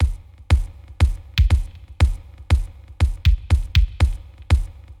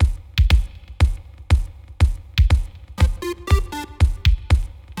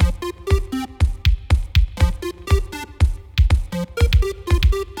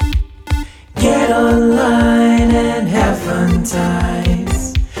online and have fun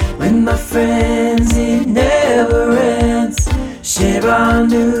times. With my friends, it never ends. Share our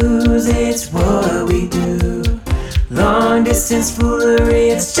news, it's what we do. Long distance foolery,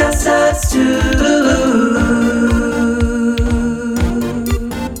 it's just us two.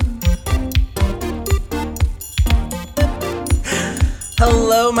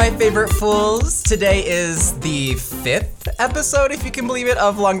 Hello, my favorite fools. Today is the 5th episode, if you can believe it,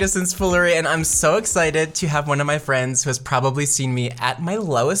 of Long Distance Foolery, and I'm so excited to have one of my friends who has probably seen me at my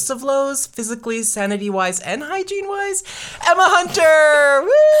lowest of lows, physically, sanity-wise, and hygiene-wise, Emma Hunter! Woo!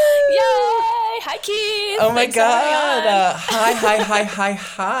 Yay! Hi, Keith! Oh my Thanks for having god! me on.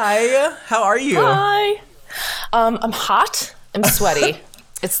 Hi. How are you? Hi. I'm hot. I'm sweaty.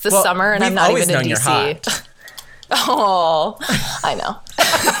 It's the summer, and I'm not even in known DC. You're hot. Oh, I know.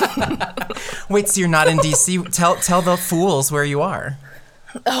 Wait, so you're not in DC? Tell the fools where you are.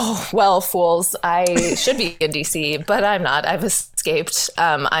 Oh, well, fools. I should be in DC, but I'm not. I've escaped.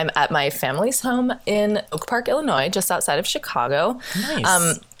 I'm at my family's home in Oak Park, Illinois, just outside of Chicago.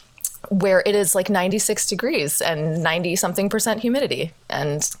 Nice. Where it is like 96 degrees and 90-something% humidity.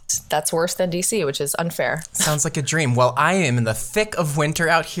 And that's worse than DC, which is unfair. Sounds like a dream. Well, I am in the thick of winter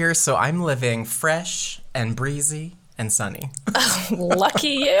out here, so I'm living fresh and breezy and sunny. Lucky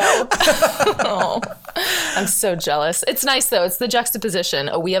you. Oh, I'm so jealous. It's nice, though. It's the juxtaposition.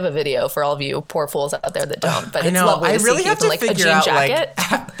 Oh, we have a video for all of you poor fools out there that don't. But I it's know. lovely I to really see have Keith to in, like, a figure jean out, jacket.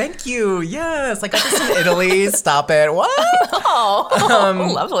 like, thank you. Yes. Like, I was in Italy. Stop it. What?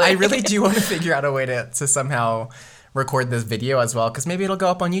 Oh, lovely. I really do want to figure out a way to somehow record this video as well, because maybe it'll go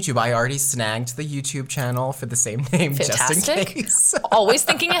up on YouTube. I already snagged the YouTube channel for the same name. Fantastic. Just in case. Always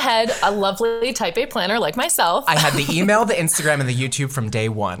thinking ahead. A lovely type A planner like myself. I had the email, the Instagram, and the YouTube from day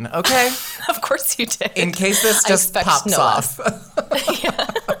one. Okay? Of course you did. In case this just pops off.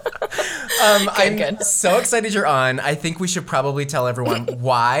 I'm good. so excited you're on. I think we should probably tell everyone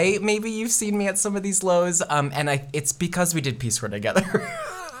why maybe you've seen me at some of these lows. It's because we did Peace Corps together.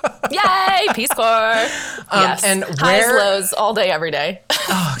 Yay, Peace Corps. Yes. And highs, lows, all day, every day.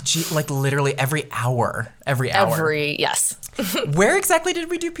 Oh, gee, like literally every hour. Yes. Where exactly did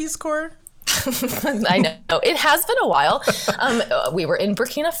we do Peace Corps? I know. It has been a while. We were in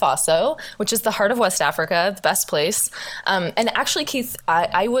Burkina Faso, which is the heart of West Africa, the best place. And actually, Keith,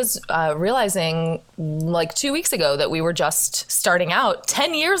 I was realizing like 2 weeks ago that we were just starting out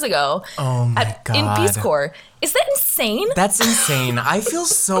 10 years ago in Peace Corps. Is that insane? That's insane. I feel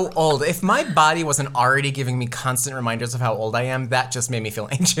so old. If my body wasn't already giving me constant reminders of how old I am, that just made me feel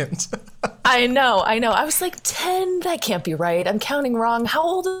ancient. I know. I was like, 10? That can't be right. I'm counting wrong. How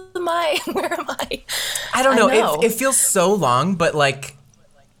old am I? Where am I? I don't know. It feels so long, but like,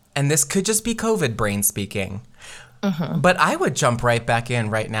 and this could just be COVID brain speaking, but I would jump right back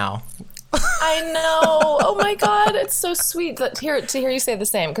in right now. I know. Oh my God. It's so sweet to hear you say the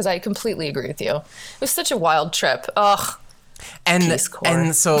same, because I completely agree with you. It was such a wild trip. Ugh.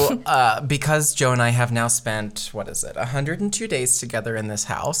 And so because Joe and I have now spent, 102 days together in this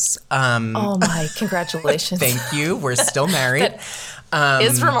house. Oh my, congratulations. Thank you. We're still married.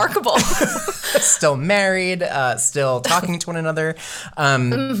 Is remarkable. Still married, still talking to one another.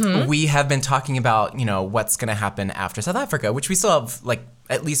 We have been talking about, what's going to happen after South Africa, which we still have like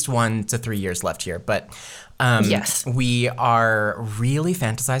at least 1 to 3 years left here. But yes, we are really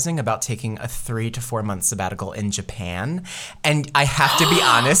fantasizing about taking a 3 to 4 month sabbatical in Japan. And I have to be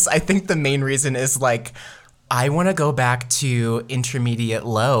honest, I think the main reason is like, I want to go back to intermediate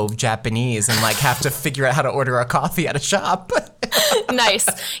low Japanese and like have to figure out how to order a coffee at a shop. Nice.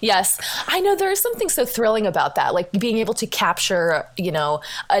 Yes. I know there is something so thrilling about that, like being able to capture,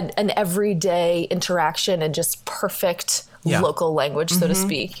 an everyday interaction and just perfect local language, so to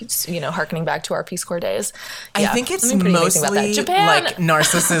speak, harkening back to our Peace Corps days. I think it's mostly like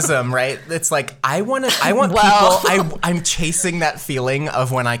narcissism, right? It's like, I want people, I'm chasing that feeling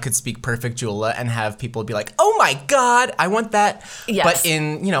of when I could speak perfect Jula and have people be like, oh my God, I want that, but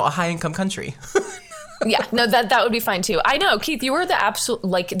in, a high income country. Yeah, no, that would be fine too. I know, Keith, you were the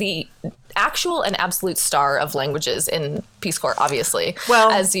actual and absolute star of languages in Peace Corps, obviously.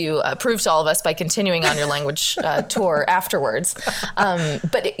 Well, as you proved to all of us by continuing on your language tour afterwards.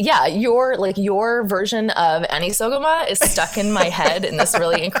 But yeah, your version of Annie Sogoma is stuck in my head in this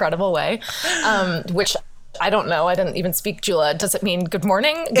really incredible way, which I don't know. I didn't even speak Jula. Does it mean good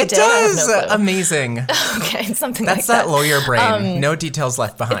morning? Good day? Does. I have no clue. Amazing. Okay, something That's like that. That's that lawyer brain. No details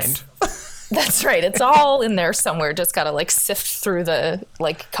left behind. That's right. It's all in there somewhere. Just got to like sift through the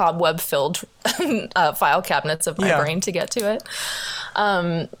like cobweb-filled file cabinets of my brain to get to it.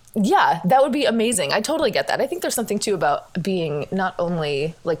 Yeah, that would be amazing. I totally get that. I think there's something too about being not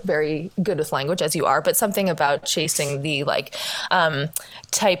only like very good with language as you are, but something about chasing the like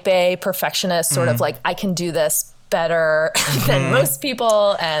type A perfectionist sort of like, I can do this better than most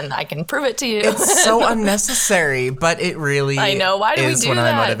people and I can prove it to you. It's so unnecessary, but it really I know. Why do we do one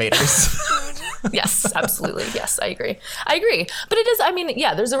that? of my motivators. Yes, absolutely. Yes, I agree. But it is, I mean,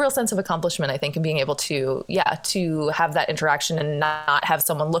 yeah, there's a real sense of accomplishment, I think, in being able to, to have that interaction and not have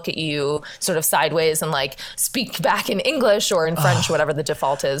someone look at you sort of sideways and like speak back in English or in French, whatever the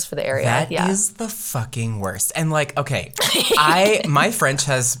default is for the area. That is the fucking worst. And like, okay, my French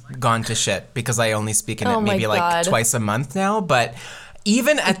has gone to shit because I only speak in it maybe like twice a month now, but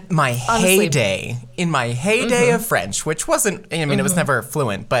even at my heyday, of French, which wasn't, I mean, it was never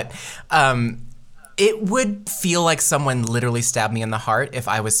fluent, but it would feel like someone literally stabbed me in the heart if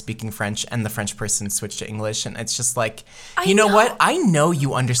I was speaking French and the French person switched to English. And it's just like, you know what? I know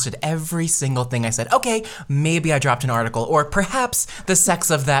you understood every single thing I said. Okay, maybe I dropped an article, or perhaps the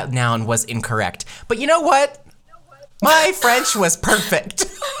sex of that noun was incorrect. But you know what? My French was perfect.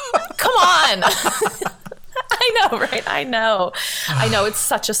 Come on. I know, right? I know. It's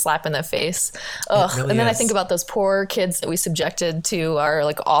such a slap in the face. Ugh. Really and then I think about those poor kids that we subjected to our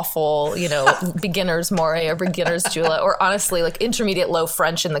like awful, beginner's more or beginner's Jula, or honestly like intermediate low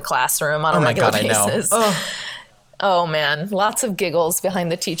French in the classroom on a regular basis. Oh man, lots of giggles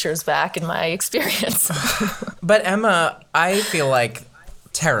behind the teacher's back in my experience. But Emma, I feel like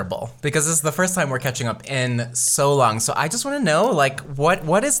terrible because this is the first time we're catching up in so long. So I just want to know, like,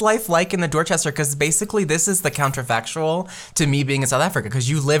 what is life like in the Dorchester? Because basically this is the counterfactual to me being in South Africa, because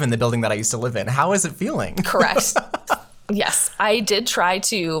you live in the building that I used to live in. How is it feeling? Correct. Yes, I did try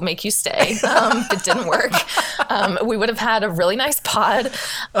to make you stay. It didn't work. We would have had a really nice pod.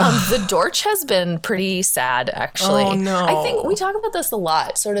 The Dorch has been pretty sad, actually. Oh, no. I think we talk about this a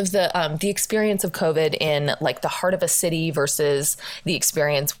lot, sort of the experience of COVID in like the heart of a city versus the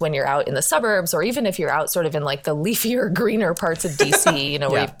experience when you're out in the suburbs, or even if you're out sort of in like the leafier, greener parts of DC,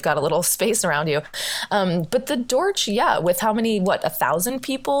 where you've got a little space around you. But the Dorch, with how many, 1,000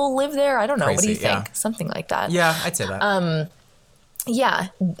 people live there? I don't know. Crazy, what do you think? Something like that. Yeah, I'd say that.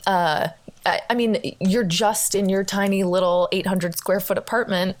 I mean, you're just in your tiny little 800 square foot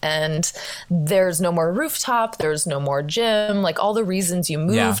apartment and there's no more rooftop, there's no more gym, like all the reasons you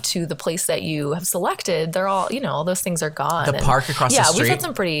moved to the place that you have selected, they're all, all those things are gone. The park across the street. Yeah, we've had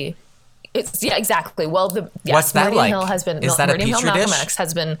some pretty, exactly. Well, what's that Meridian like? Hill has been, is that Meridian a petri Hill dish? Malcolm X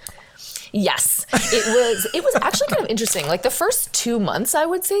has been, yes, it was actually kind of interesting. Like the first 2 months, I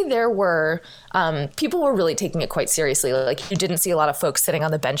would say there were, people were really taking it quite seriously. Like you didn't see a lot of folks sitting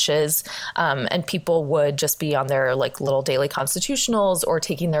on the benches, and people would just be on their like little daily constitutionals or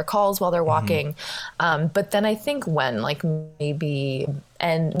taking their calls while they're walking. But then I think when like maybe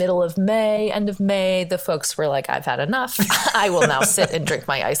end of May, the folks were like, I've had enough. I will now sit and drink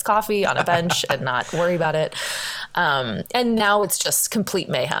my iced coffee on a bench and not worry about it. And now it's just complete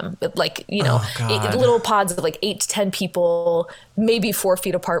mayhem. Like, little pods of like 8 to 10 people, maybe 4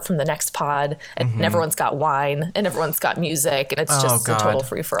 feet apart from the next pod. And everyone's got wine and everyone's got music. And it's just a total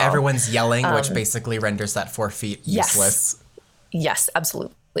free for all. Everyone's yelling, which basically renders that 4 feet useless. Yes,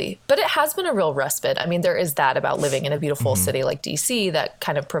 absolutely. But it has been a real respite. I mean, there is that about living in a beautiful city like DC that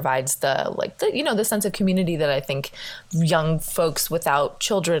kind of provides the sense of community that I think young folks without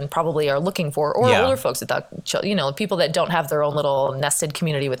children probably are looking for, or older folks without people that don't have their own little nested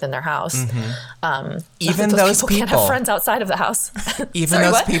community within their house. Even those people can't have friends outside of the house. Even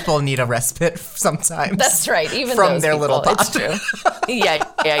those people need a respite sometimes. That's right. Even from those their people. little pod. It's true.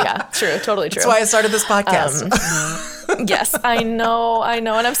 Yeah. True. Totally true. That's why I started this podcast. Yes, I know. And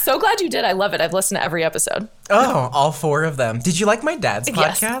I'm so glad you did. I love it. I've listened to every episode. Oh, all 4 of them. Did you like my dad's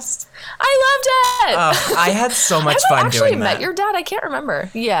podcast? Yes. I loved it. I had so much fun doing that. I've actually met your dad. I can't remember.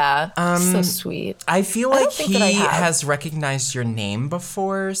 Yeah. So sweet. I feel like he has recognized your name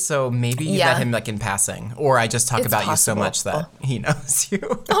before, so maybe you met him like in passing. Or I just talk about you so much that he knows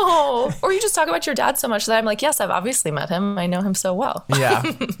you. Oh, or you just talk about your dad so much that I'm like, yes, I've obviously met him. I know him so well. Yeah.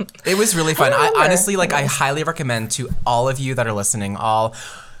 It was really fun. I honestly, I highly recommend to all of you that are listening,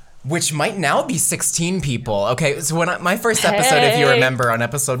 which might now be 16 people. Okay, so when my first episode, if you remember, on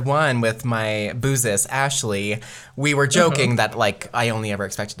episode 1 with my boozis, Ashley, we were joking that I only ever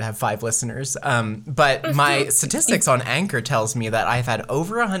expected to have 5 listeners. But my statistics on Anchor tells me that I've had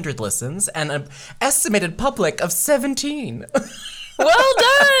over 100 listens and an estimated public of 17. Well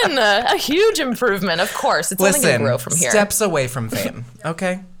done! A huge improvement, of course. It's only going to grow from here. Steps away from fame,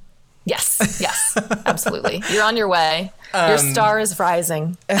 okay? Yes, absolutely. You're on your way. Your star is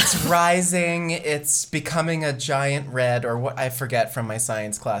rising. It's rising. It's becoming a giant red, or what I forget from my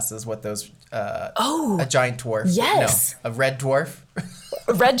science classes what those. A giant dwarf. Yes. No, a red dwarf.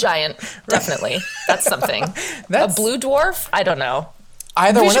 A red giant, definitely. That's something. A blue dwarf? I don't know.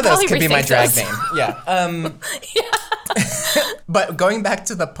 Either one of those could be my drag name. Yeah. But going back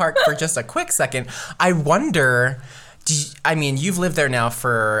to the park for just a quick second, I wonder. You've lived there now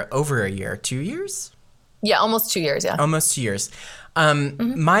for over a year, 2 years? Yeah, almost 2 years, yeah. Almost 2 years.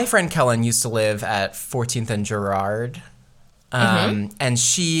 My friend Kellen used to live at 14th and Girard. And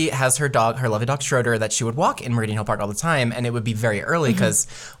she has her lovely dog Schroeder, that she would walk in Meridian Hill Park all the time. And it would be very early because,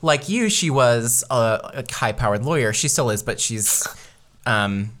 like you, she was a high-powered lawyer. She still is, but she's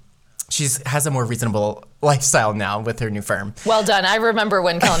has a more reasonable lifestyle now with her new firm. Well done. I remember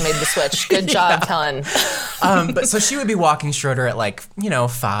when Kellen made the switch. Good job, Kellen. But so she would be walking Schroeder at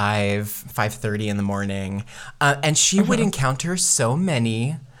 5:30 in the morning. And she would encounter so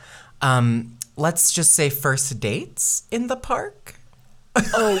many, let's just say, first dates in the park.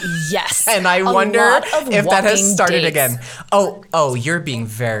 Oh, yes. And I wonder if that has started again. Oh, you're being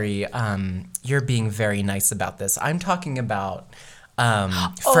very nice about this. I'm talking about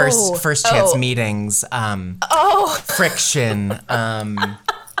first chance meetings, friction,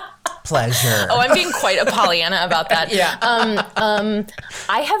 pleasure. Oh, I'm being quite a Pollyanna about that. Yeah.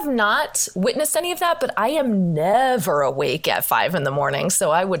 I have not witnessed any of that, but I am never awake at 5 a.m,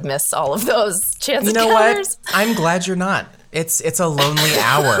 so I would miss all of those chance encounters. You know what? I'm glad you're not. It's a lonely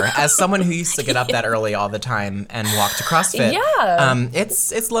hour. As someone who used to get up that early all the time and walk to CrossFit,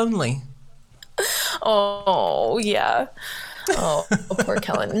 it's lonely. Oh, yeah. Oh, poor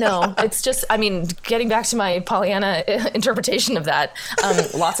Kellen. No, it's just, getting back to my Pollyanna interpretation of that,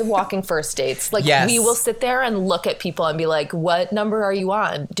 lots of walking first dates. We will sit there and look at people and be like, what number are you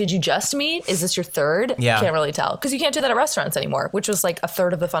on? Did you just meet? Is this your third? Yeah. Can't really tell. Because you can't do that at restaurants anymore, which was a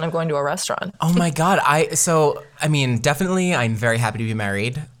third of the fun of going to a restaurant. Oh my God. Definitely I'm very happy to be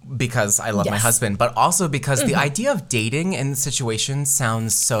married because I love my husband, but also because the idea of dating in the situation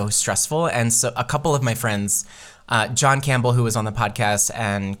sounds so stressful. And so a couple of my friends, John Campbell, who was on the podcast,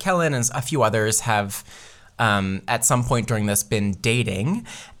 and Kellen and a few others have, at some point during this, been dating,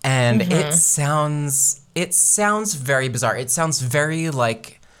 and it sounds very bizarre. It sounds very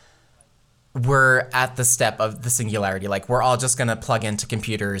like we're at the step of the singularity. Like we're all just gonna plug into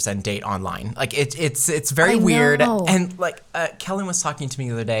computers and date online. Like it's very weird. And Kellen was talking to me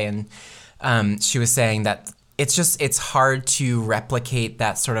the other day, and she was saying that it's hard to replicate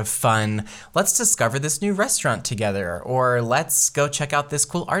that sort of fun, let's discover this new restaurant together, or let's go check out this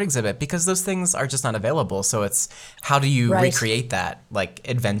cool art exhibit, because those things are just not available. So it's, how do you recreate that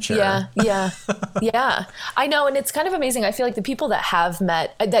adventure? Yeah. I know. And it's kind of amazing. I feel like the people that have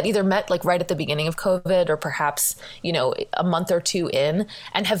met, that either met right at the beginning of COVID, or perhaps, a month or two in,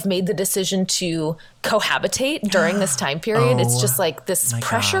 and have made the decision to cohabitate during this time period. It's just this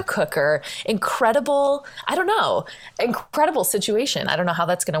pressure cooker, incredible situation. I don't know how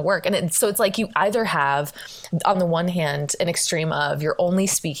that's going to work. And so it's you either have, on the one hand, an extreme of you're only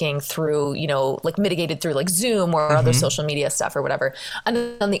speaking through, mitigated through Zoom or other social media stuff or whatever. And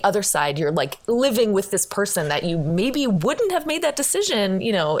then on the other side, you're living with this person that you maybe wouldn't have made that decision,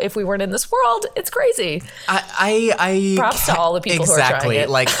 if we weren't in this world. It's crazy. I props to all the people who are trying it.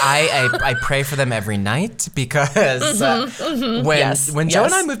 I pray for them every night, because when Joe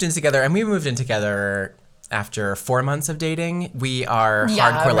and I moved in together, and we moved in together after 4 months of dating, we are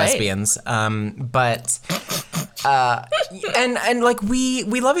hardcore lesbians.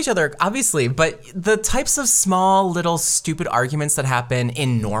 We love each other, obviously, but the types of small little stupid arguments that happen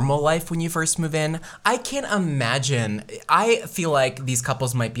in normal life when you first move in, I can't imagine. I feel like these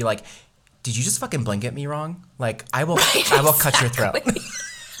couples might be like, did you just fucking blink at me wrong? I will cut your throat.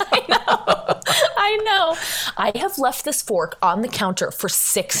 I know. I have left this fork on the counter for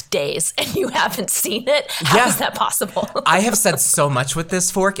 6 days and you haven't seen it. How is that possible? I have said so much with this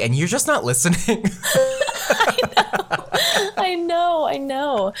fork and you're just not listening. I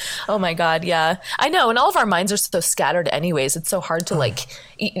know. Oh my God. Yeah, I know. And all of our minds are so scattered anyways. It's so hard to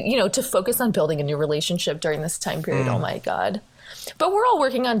to focus on building a new relationship during this time period. Oh my God. But we're all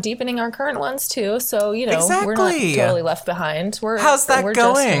working on deepening our current ones too, so we're not totally left behind. How's that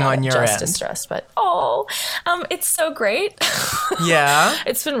going on your end? Just distressed, but it's so great. Yeah,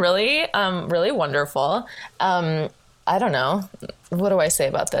 it's been really, really wonderful. I don't know, what do I say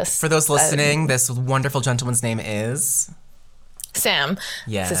about this? For those listening, this wonderful gentleman's name is Sam.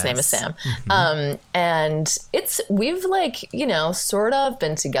 Yes. His name is Sam. And we've sort of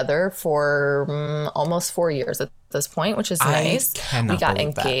been together for almost 4 years at this point, which is nice. We got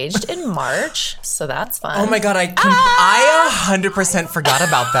engaged in March, so that's fun. Oh my God, I 100% forgot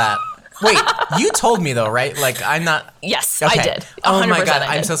about that. Wait, you told me though, right? Like, I'm not... Yes, okay. I did. Oh my God,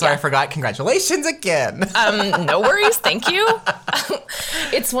 I'm so sorry I forgot. Congratulations again. No worries, thank you.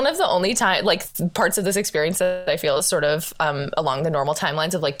 It's one of the only parts of this experience that I feel is sort of along the normal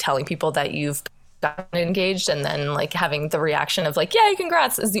timelines of like telling people that you've gotten engaged and then like having the reaction of like, yay,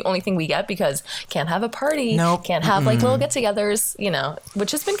 congrats, is the only thing we get because can't have a party, can't have like little get-togethers, which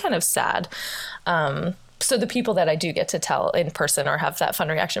has been kind of sad. So the people that I do get to tell in person or have that fun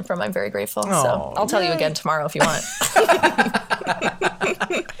reaction from, I'm very grateful. So I'll tell you again tomorrow if you want.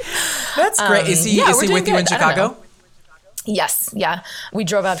 That's great. Is he with you in Chicago? Yes. Yeah. We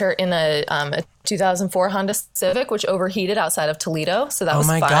drove out here in a 2004 Honda Civic, which overheated outside of Toledo. So that was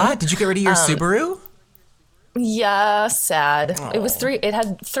fun. Oh my God. Did you get rid of your Subaru? Yeah, sad. It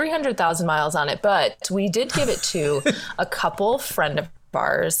had 300,000 miles on it, but we did give it to a couple friend of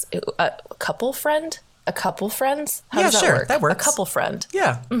ours. A couple friends? How does that work? That works. A couple friend.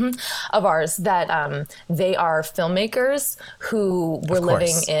 Yeah. Mm-hmm. Of ours that they are filmmakers who were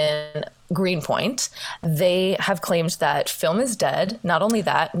living in Greenpoint. They have claimed that film is dead. Not only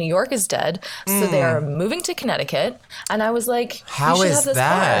that, New York is dead. So they are moving to Connecticut. And I was like, how is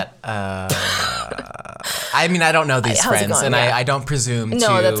that? I mean, I don't know these friends, and I don't presume to...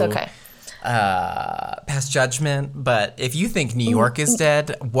 No, that's okay. Pass judgment, but if you think New York is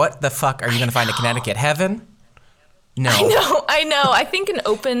dead, what the fuck are you going to find in Connecticut? Heaven? No. I know. I think an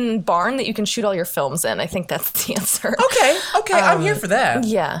open barn that you can shoot all your films in. I think that's the answer. Okay. I'm here for that.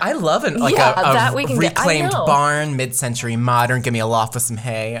 Yeah. I love a reclaimed barn, mid-century modern. Give me a loft with some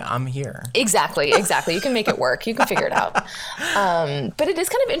hay. I'm here. Exactly. You can make it work. You can figure it out. But it is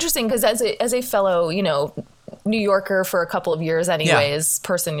kind of interesting because as a fellow, New Yorker for a couple of years anyways,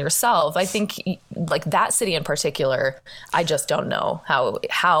 person yourself, I think like that city in particular, I just don't know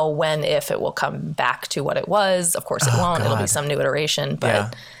how, when, if it will come back to what it was. Of course it won't. God. It'll be some new iteration,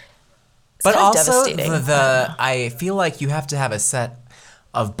 but it's also devastating. I feel like you have to have a set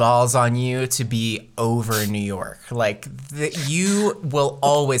of balls on you to be over New York. Like you will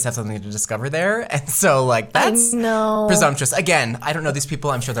always have something to discover there. And so like that's presumptuous. Again, I don't know these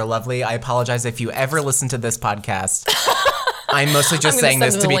people. I'm sure they're lovely. I apologize if you ever listen to this podcast. I'm mostly just saying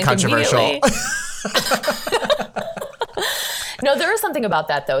this to be controversial. No, there is something about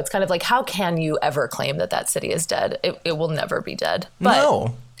that though. It's kind of like, how can you ever claim that city is dead? It will never be dead. But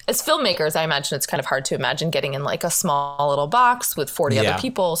no. As filmmakers, I imagine it's kind of hard to imagine getting in like a small little box with 40 other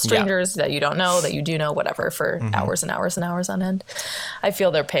people, strangers that you don't know, that you do know, whatever, for hours and hours and hours on end. I feel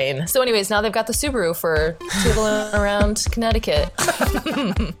their pain. So anyways, now they've got the Subaru for tootling around Connecticut.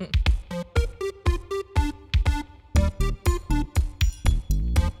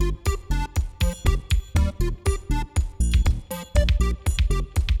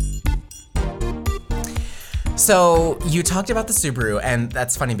 So you talked about the Subaru, and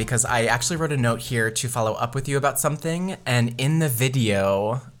that's funny because I actually wrote a note here to follow up with you about something, and in the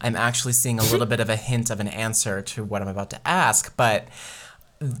video, I'm actually seeing a little bit of a hint of an answer to what I'm about to ask, but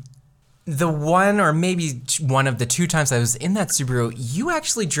the one or maybe one of the two times I was in that Subaru, you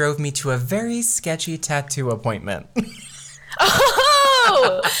actually drove me to a very sketchy tattoo appointment.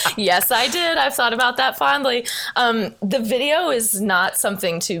 Oh, yes, I did. I've thought about that fondly. The video is not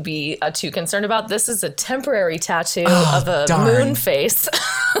something to be too concerned about. This is a temporary tattoo of a moon face.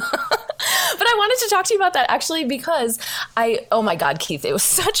 But I wanted to talk to you about that actually because oh my God, Keith, it was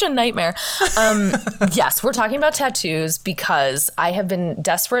such a nightmare. Yes, we're talking about tattoos because I have been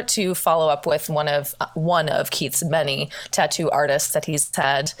desperate to follow up with one of Keith's many tattoo artists that he's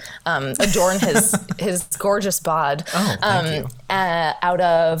had adorn his gorgeous bod. Oh, thank you. Out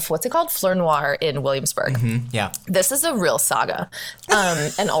of, what's it called? Fleur Noir in Williamsburg. Mm-hmm, yeah. This is a real saga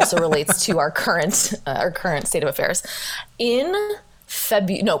and also relates to our current state of affairs. In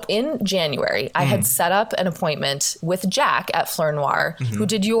January, I had set up an appointment with Jack at Fleur Noir, who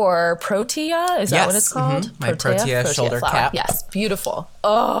did your Protea. Is that what it's called? My Protea shoulder flower. cap. Yes, beautiful.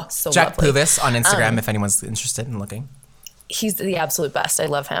 Oh, so Jack lovely. Puvis on Instagram if anyone's interested in looking. He's the absolute best. I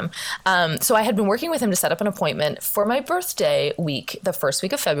love him. So I had been working with him to set up an appointment for my birthday week, the first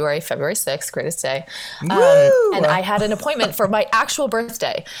week of February 6th, greatest day. And I had an appointment for my actual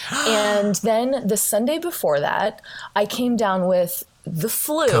birthday. And then the Sunday before that, I came down with the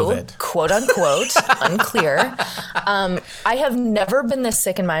flu, COVID. Quote unquote, unclear. I have never been this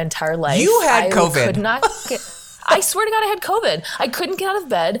sick in my entire life. You had COVID. Could not I swear to God, I had COVID. I couldn't get out of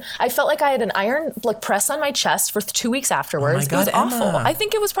bed. I felt like I had an iron press on my chest for 2 weeks afterwards. Oh my God, it was awful. Emma. I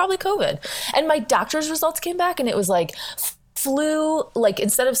think it was probably COVID. And my doctor's results came back and it was like flu, like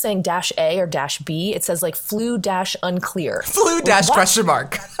instead of saying -A or -B, it says like flu-unclear. Flu-? Yeah,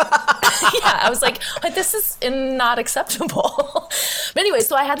 I was like, this is not acceptable. But anyway,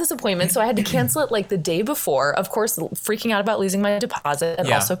 so I had this appointment, so I had to cancel it like the day before. Of course, freaking out about losing my deposit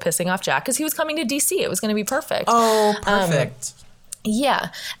and also pissing off Jack because he was coming to DC. It was going to be perfect. Oh, perfect. Yeah.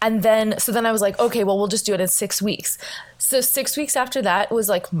 And then I was like, okay, well, we'll just do it in 6 weeks. So 6 weeks after that was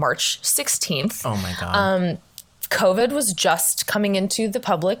like March 16th. Oh my God. COVID was just coming into the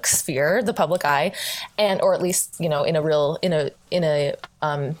public sphere, the public eye, or at least, in a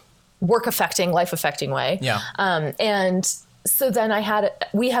work affecting, life affecting way. Yeah. And so then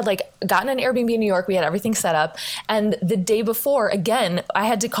we had like gotten an Airbnb in New York. We had everything set up. And the day before, again, I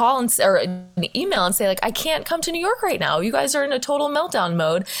had to call or an email and say like, I can't come to New York right now. You guys are in a total meltdown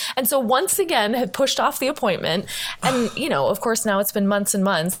mode. And so once again, had pushed off the appointment. And, of course, now it's been months and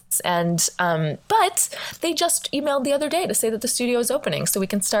months. And, but they just emailed the other day to say that the studio is opening so we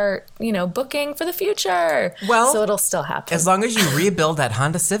can start, booking for the future. Well, so it'll still happen. As long as you rebuild that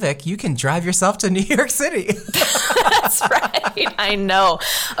Honda Civic, you can drive yourself to New York City. That's right. I know.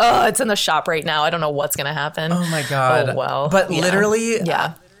 Oh, it's in the shop right now. I don't know what's going to happen. Oh my God. Oh, well. But literally,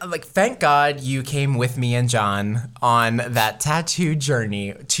 yeah. Like, thank God you came with me and John on that tattoo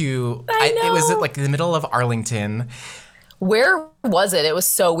journey to, it was like in the middle of Arlington. Where was it? It was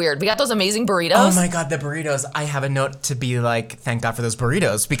so weird. We got those amazing burritos. Oh my God, the burritos. I have a note to be like, thank God for those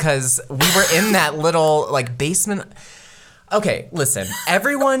burritos because we were in that little like basement. Okay, listen,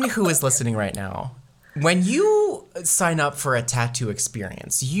 everyone who is listening right now, when you sign up for a tattoo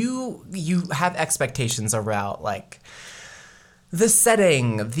experience, you have expectations around like the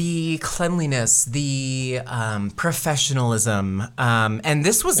setting, the cleanliness, the professionalism. And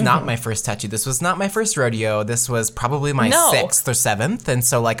this was not my first tattoo. This was not my first rodeo. This was probably my 6th or 7th. And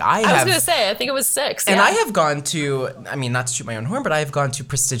so like I was going to say, I think it was 6. And I have gone to, I mean, not to shoot my own horn, but I have gone to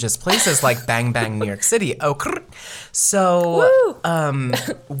prestigious places like Bang Bang, New York City. Oh, so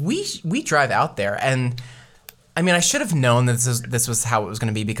we drive out there and I mean, I should have known that this was how it was going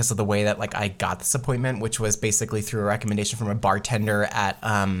to be because of the way that like I got this appointment, which was basically through a recommendation from a bartender at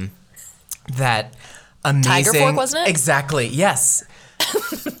that amazing Tiger Fork, wasn't it? Exactly. Yes.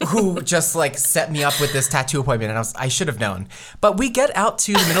 Who just like set me up with this tattoo appointment, and I should have known. But we get out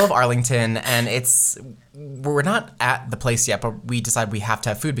to the middle of Arlington, and we're not at the place yet, but we decide we have to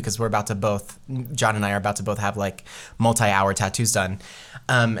have food because John and I are about to both have like multi-hour tattoos done.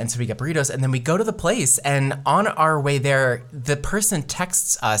 And so we get burritos, and then we go to the place, and on our way there, the person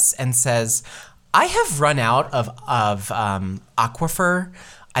texts us and says, I have run out of Aquifer.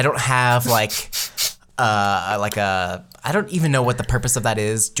 I don't have I don't even know what the purpose of that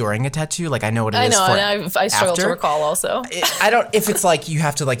is during a tattoo. Like I know what it is for and I struggle after. To recall also. If it's like you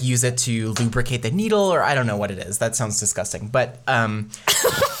have to like use it to lubricate the needle or I don't know what it is. That sounds disgusting. But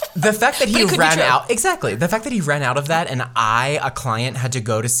the fact that he ran out, exactly. The fact that he ran out of that and a client, had to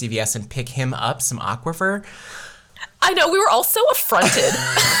go to CVS and pick him up some Aquifer. I know, we were all so affronted.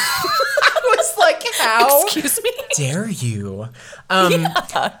 I was like, how excuse me? Dare you?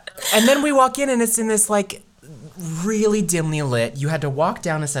 And then we walk in and it's in this like really dimly lit. You had to walk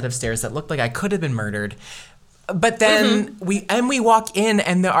down a set of stairs that looked like I could have been murdered. But then we walk in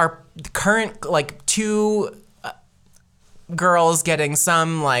and there are current like 2 girls getting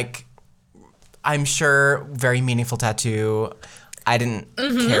some like, I'm sure, very meaningful tattoo. I didn't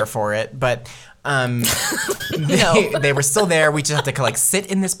care for it, but they were still there. We just had to like sit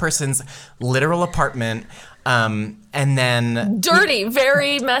in this person's literal apartment. And then dirty,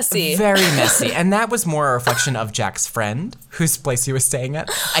 very messy. Very messy. And that was more a reflection of Jack's friend, whose place he was staying at.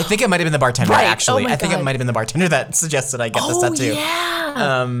 I think it might have been the bartender, actually. I think it might have been the bartender that suggested I get this tattoo.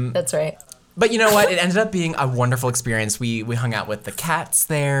 Yeah. That's right. But you know what? It ended up being a wonderful experience. We hung out with the cats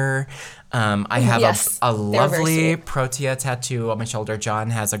there. I have a lovely Protea tattoo on my shoulder. John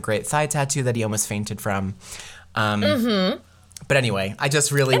has a great thigh tattoo that he almost fainted from. But anyway, I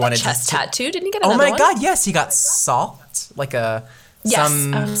just really wanted a chest tattoo. Didn't he get another one? Oh my one? God, yes. He got salt, like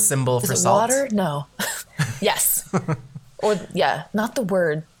some symbol for salt. Water? No. Yes. Or not the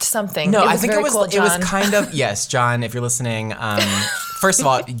word, something. No, I think it was kind of, yes, John, if you're listening, first of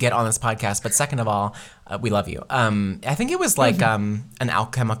all, get on this podcast, but second of all, we love you. I think it was like an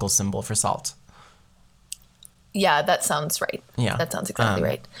alchemical symbol for salt. Yeah, that sounds right. Yeah. That sounds exactly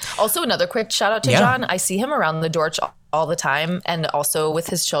right. Also, another quick shout out to John. I see him around the Dorch all the time, and also with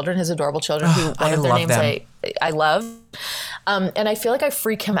his children, his adorable children, who one of their names I love. And I feel like I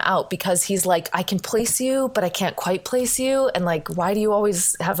freak him out because he's like, I can place you, but I can't quite place you. And like, why do you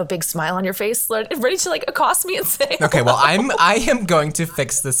always have a big smile on your face, ready to like accost me and say, okay, well, I am going to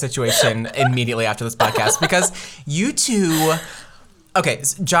fix the situation immediately after this podcast because you two. Okay,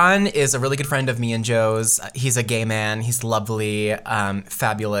 John is a really good friend of me and Joe's. He's a gay man. He's lovely,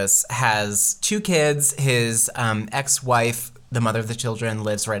 fabulous, has 2 kids. His ex-wife, the mother of the children,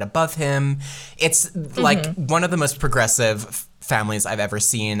 lives right above him. It's like one of the most progressive families I've ever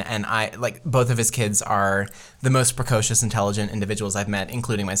seen. And both of his kids are the most precocious, intelligent individuals I've met,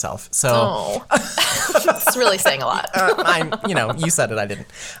 including myself. So it's really saying a lot. You said it, I didn't.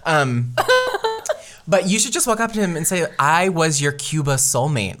 But you should just walk up to him and say, I was your Cuba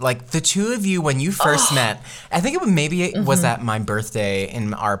soulmate. Like, the two of you, when you first met, I think it was at my birthday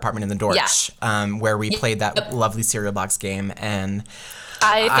in our apartment in the Dorch, where we played that lovely cereal box game, and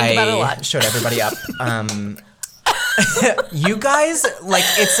I think about it a lot. Showed everybody up. You guys, like,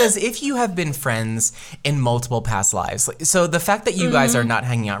 it's as if you have been friends in multiple past lives. So the fact that you guys are not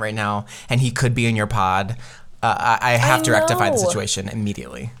hanging out right now, and he could be in your pod, I have to rectify the situation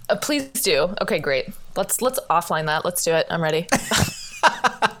immediately. Please do. Okay, great. Let's offline that. Let's do it. I'm ready.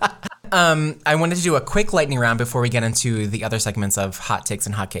 I wanted to do a quick lightning round before we get into the other segments of hot takes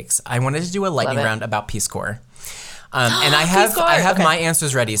and hotcakes. I wanted to do a lightning round about Peace Corps. And I have my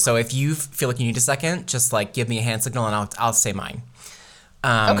answers ready. So if you feel like you need a second, just like give me a hand signal and I'll say mine.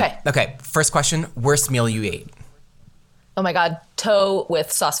 Okay. First question: worst meal you ate? Oh my God, toe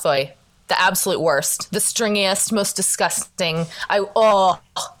with sauce foy. The absolute worst, the stringiest, most disgusting.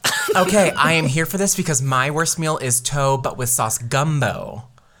 Okay, I am here for this because my worst meal is toe, but with sauce gumbo.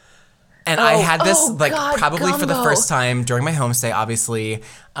 And I had this probably for the first time during my homestay. Obviously,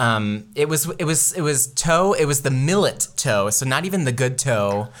 it was toe. It was the millet toe, so not even the good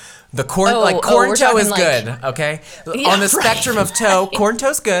toe. The corn toe is good. Okay, on the spectrum of toe, corn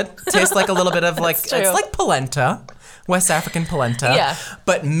toe's good. Tastes like a little bit of it's like polenta. West African polenta. Yeah.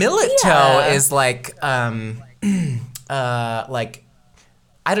 But millet toe is like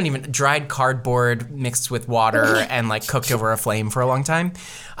dried cardboard mixed with water and like cooked over a flame for a long time.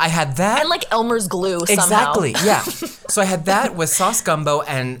 I had that. And like Elmer's glue Exactly, yeah. So I had that with sauce gumbo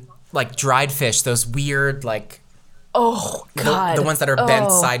and like dried fish, those weird like oh God. The ones that are bent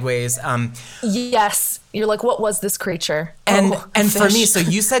sideways. Yes. You're like, what was this creature? And for me, so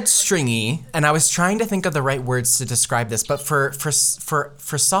you said stringy, and I was trying to think of the right words to describe this, but for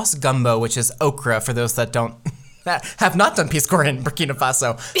sauce gumbo, which is okra, for those that have not done Peace Corps in Burkina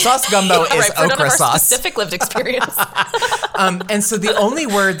Faso, sauce gumbo is okra sauce. Specific lived experience. And so the only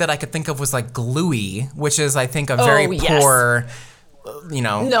word that I could think of was like gluey, which is I think a very poor,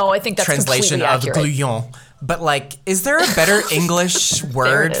 no, I think that's translation of gluyon. But like, is there a better English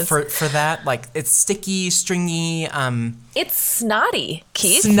word for that? Like, it's sticky, stringy. It's snotty,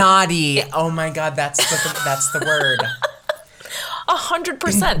 Keith. Snotty. Oh my God, that's the word.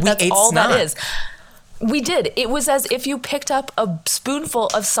 100%. That's all snot. That is. We did. It was as if you picked up a spoonful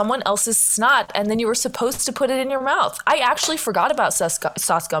of someone else's snot and then you were supposed to put it in your mouth. I actually forgot about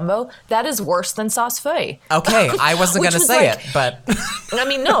sauce gumbo. That is worse than sauce feuille. Okay, I wasn't going to say it, but... I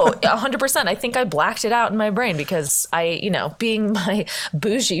mean, no, 100%. I think I blacked it out in my brain because being my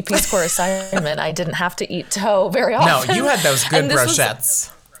bougie Peace Corps assignment, I didn't have to eat toe very often. No, you had those good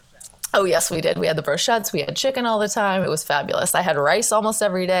brochettes. Oh, yes, we did. We had the brochettes. We had chicken all the time. It was fabulous. I had rice almost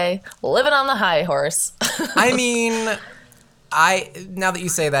every day, living on the high horse. I mean, now that you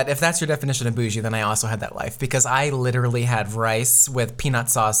say that, if that's your definition of bougie, then I also had that life because I literally had rice with peanut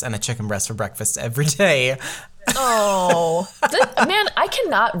sauce and a chicken breast for breakfast every day. Oh, man, I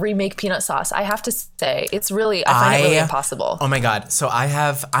cannot remake peanut sauce. I have to say, I find it really impossible. Oh my God. So I'm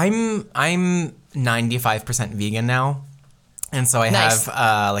 95% vegan now. And so I have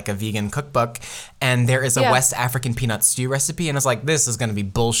like a vegan cookbook, and there is a West African peanut stew recipe, and it's like, this is going to be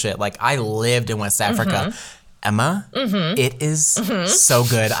bullshit. Like, I lived in West Africa. Emma, it is so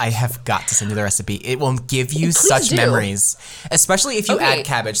good. I have got to send you the recipe. It will give you such memories, especially if you add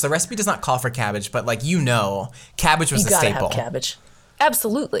cabbage. The recipe does not call for cabbage, but cabbage was a staple. Have cabbage.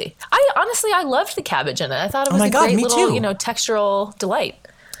 Absolutely. I loved the cabbage in it. I thought it was a great little, textural delight.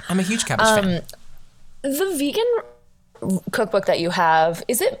 I'm a huge cabbage fan. The vegan cookbook that you have,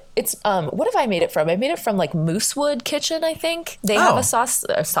 what have I made it from? I made it from like Moosewood Kitchen, I think. They have a sauce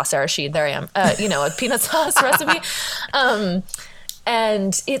arachide, there I am, a peanut sauce recipe.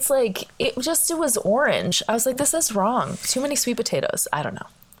 And it's like, it was orange. I was like, this is wrong. Too many sweet potatoes. I don't know.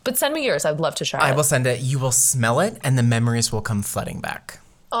 But send me yours. I'd love to try it. I will send it. You will smell it and the memories will come flooding back.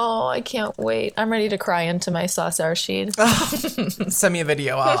 Oh, I can't wait. I'm ready to cry into my sauce Arshid. Send me a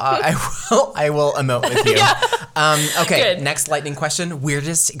video. I will emote with you. Yeah. Okay, good. Next lightning question.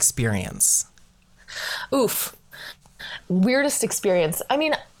 Weirdest experience? Oof. Weirdest experience. I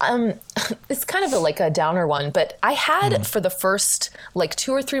mean, it's kind of like a downer one, but I had for the first like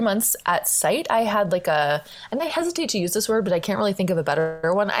 2 or 3 months at site, I had like and I hesitate to use this word, but I can't really think of a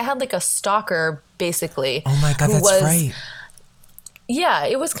better one. I had like a stalker, basically. Oh my God, that's right. Yeah,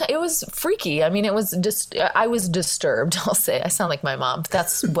 it was freaky. I mean, I was disturbed. I'll say. I sound like my mom. But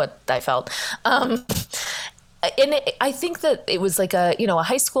that's what I felt. And I think that it was like a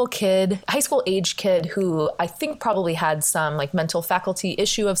high school age kid who I think probably had some like mental faculty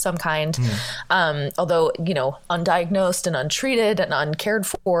issue of some kind. Although, undiagnosed and untreated and uncared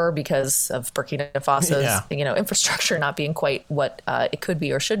for because of Burkina Faso's, infrastructure not being quite what it could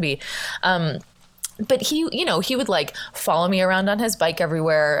be or should be. But he would like follow me around on his bike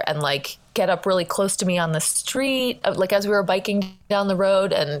everywhere and like get up really close to me on the street, like as we were biking down the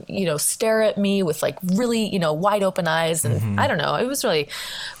road, and stare at me with like really wide open eyes, and I don't know, it was really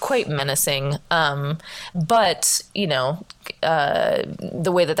quite menacing. But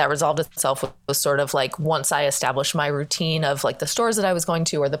the way that resolved itself was sort of like once I established my routine of like the stores that I was going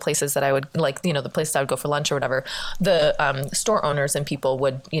to or the places that I would like the places I would go for lunch or whatever, the store owners and people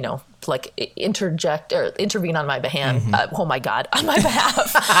would like interject or intervene on my behalf. Oh my God, on my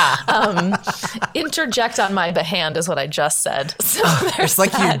behalf. Interject on my behalf is what I just said. So it's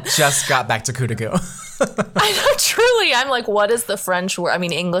like that. You just got back to Koutakou. I know, truly. I'm like, what is the French word? I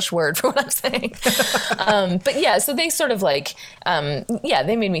mean, English word for what I'm saying. But yeah, so they sort of like,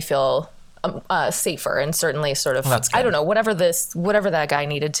 they made me feel safer, and certainly sort of, I don't know, whatever that guy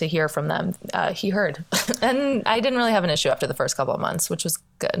needed to hear from them, he heard. And I didn't really have an issue after the first couple of months, which was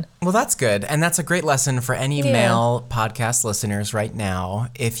good. Well, that's good. And that's a great lesson for any male podcast listeners right now.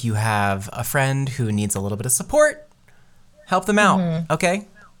 If you have a friend who needs a little bit of support, help them out. Okay?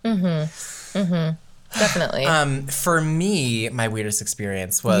 Definitely. For me, my weirdest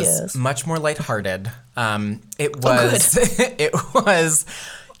experience was much more lighthearted. It was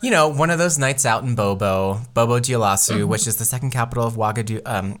one of those nights out in Bobo Dioulasso, which is the second capital of of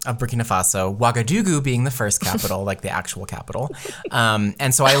Burkina Faso. Ouagadougou being the first capital, like the actual capital.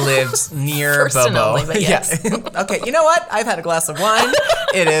 And so I lived near first Bobo. And only, but yes. Yeah. Okay, you know what? I've had a glass of wine.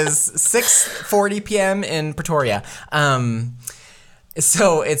 It is 6:40 p.m. in Pretoria.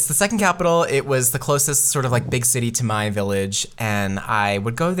 So it's the second capital. It was the closest sort of like big city to my village, and I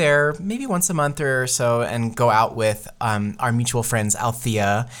would go there maybe once a month or so and go out with our mutual friends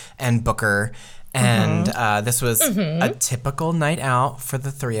Althea and Booker. And this was a typical night out for the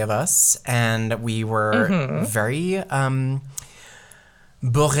three of us, and we were very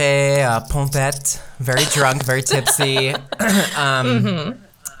bourré, pompette, very drunk, very tipsy.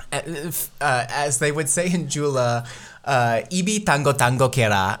 As they would say in Jula, Ibi tango tango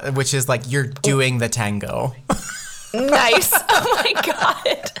kera, which is like you're doing the tango. Nice. Oh my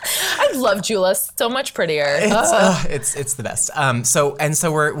God. I love Jula. So much prettier. It's the best. So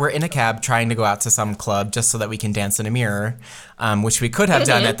we're in a cab trying to go out to some club just so that we can dance in a mirror, which we could have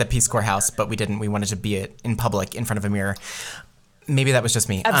done at the Peace Corps house, but we didn't. We wanted to be it in public in front of a mirror. Maybe that was just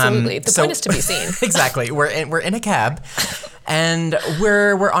me. Absolutely. The point is to be seen. Exactly. We're in a cab, and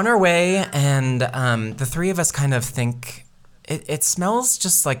we're on our way, and the three of us kind of think it smells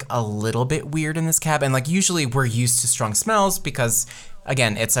just like a little bit weird in this cab, and like usually we're used to strong smells because,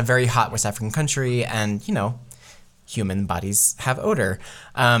 again, it's a very hot West African country, and human bodies have odor.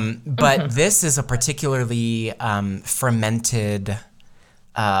 But this is a particularly fermented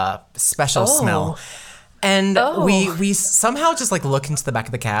special smell. And we somehow just like look into the back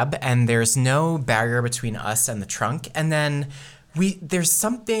of the cab, and there's no barrier between us and the trunk. And then there's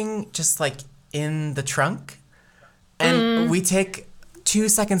something just like in the trunk, and we take 2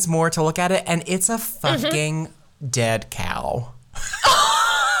 seconds more to look at it, and it's a fucking dead cow.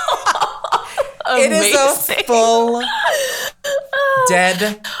 It is a full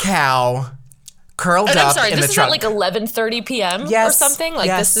dead cow curled up in the trunk. I'm sorry, this is at like 11:30 p.m. or something? Like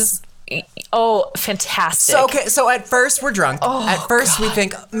this is... Oh, fantastic. So at first we're drunk. At first we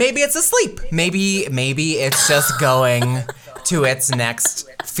think maybe it's asleep. Maybe it's just going to its next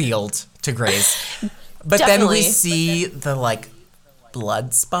field to graze. But then we see the like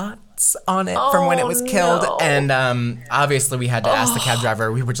blood spots on it from when it was killed. No. And obviously we had to ask the cab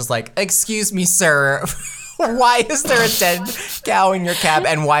driver. We were just like, "Excuse me, sir. Why is there a dead cow in your cab,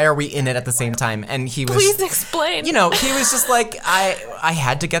 and why are we in it at the same time?" And he was... Please explain. He was just like, I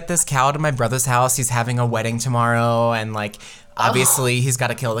had to get this cow to my brother's house. He's having a wedding tomorrow, and like, obviously he's got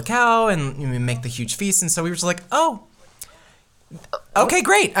to kill the cow and make the huge feast. And so we were just like, Okay,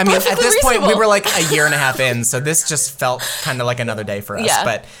 great. I mean, at Perfectly this point, we reasonable. were like a year and a half in, so this just felt kind of like another day for us. Yeah.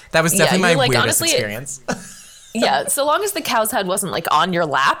 But that was definitely you're my like, weirdest honestly, experience. Yeah, so long as the cow's head wasn't like on your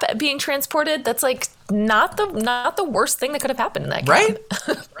lap being transported, that's like not the worst thing that could have happened in that Right?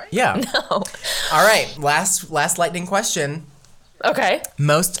 camp. Yeah. No. All right, last lightning question. Okay.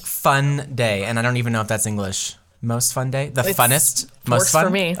 Most fun day, and I don't even know if that's English. Most fun day? The It's- funnest? Most Works fun? for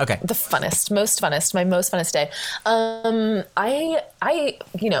me. Okay. The funnest, most funnest, my most funnest day. I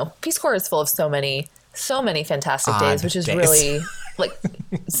Peace Corps is full of so many fantastic days, Odd which is days. really like,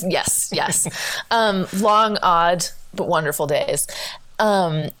 yes. Long, odd, but wonderful days.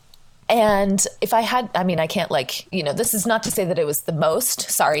 And if I had, I mean, I can't this is not to say that it was the most.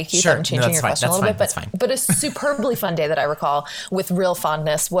 Sorry, Keith, Sure. I'm changing No, your that's question fine. a little That's bit. fine. But a superbly fun day that I recall with real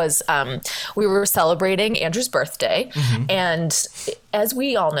fondness was we were celebrating Andrew's birthday. Mm-hmm. And as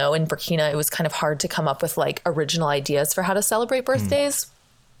we all know, in Burkina, it was kind of hard to come up with like original ideas for how to celebrate birthdays.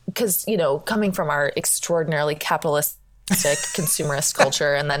 Because, coming from our extraordinarily capitalistic consumerist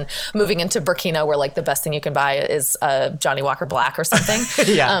culture and then moving into Burkina where like the best thing you can buy is Johnny Walker Black or something.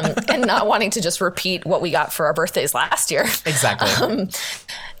 Yeah. And not wanting to just repeat what we got for our birthdays last year. Exactly.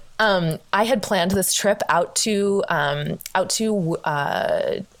 I had planned this trip out to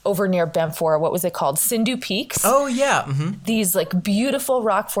over near Bamfor. What was it called? Sindhu Peaks. Oh, yeah. Mm-hmm. These like beautiful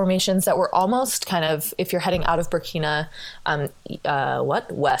rock formations that were almost kind of, if you're heading out of Burkina,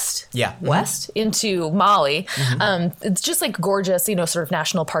 west? Yeah. Mm-hmm. West into Mali. It's just like gorgeous, sort of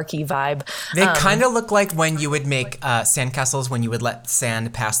national parky vibe. They kind of look like when you would make sandcastles when you would let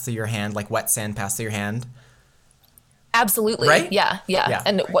sand pass through your hand, like wet sand pass through your hand. Absolutely. Right? Yeah. Yeah.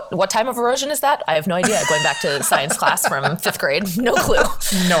 And what time of erosion is that? I have no idea. Going back to science class from 5th grade. No clue.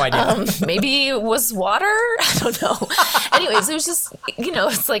 No idea. Maybe it was water? I don't know. Anyways, it was just,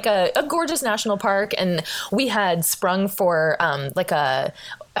 it's like a gorgeous national park. And we had sprung for like a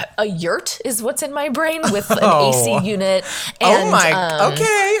yurt is what's in my brain with an AC unit. And,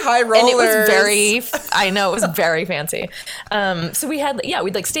 okay, high rollers. and it was very fancy. So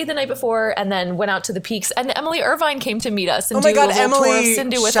we'd like stayed the night before and then went out to the peaks. And Emily Irvine came to meet us and Oh my do God, a little tour of Emily!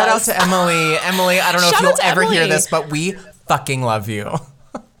 Sindhu with Shout us. out to Emily. Emily, I don't know if Shout you'll out to ever hear Emily. this, but we fucking love you.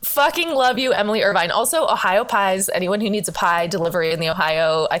 Fucking love you, Emily Irvine. Also, Ohio Pies. Anyone who needs a pie delivery in the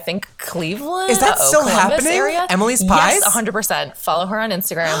Ohio, I think Cleveland. Is that still Columbus happening? area. Emily's Pies? Yes, 100%. Follow her on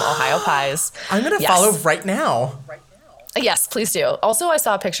Instagram, Ohio Pies. I'm going to Yes. follow right now. Yes, please do. Also, I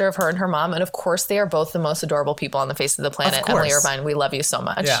saw a picture of her and her mom, and of course, they are both the most adorable people on the face of the planet. Of course. Emily Irvine, we love you so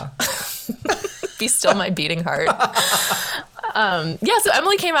much. Yeah. Be still my beating heart. So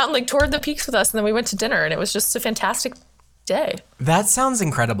Emily came out and like toured the peaks with us, and then we went to dinner, and it was just a fantastic day. That sounds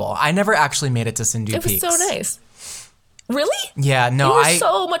incredible. I never actually made it to Sindhu It was Peaks. so nice. Really? Yeah, no, You were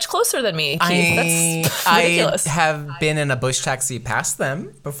so much closer than me, Keith. That's ridiculous. I have been in a bush taxi past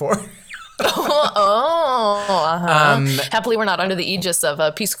them before. Happily, we're not under the aegis of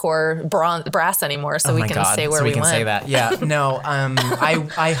a Peace Corps brass anymore, so we can stay where so we we can went. say that. Yeah, no,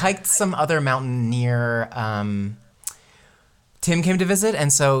 I hiked some other mountain near. Tim came to visit,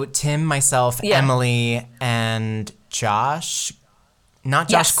 and so Tim, myself, Yeah. Emily, and Josh, not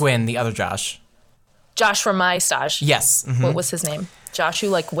Josh Yes. Gwynn, the other Josh. Josh from my stage. Yes. Mhm. What was his name? Josh, who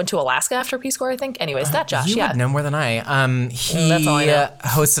like went to Alaska after Peace Corps, I think. Anyways, that Josh. You Yeah. would know more than I. He That's all I know.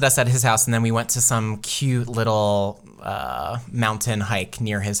 hosted us at his house, and then we went to some cute little mountain hike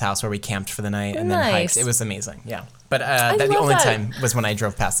near his house where we camped for the night and then hiked. Nice. It was amazing. Yeah, but the love only that. time was when I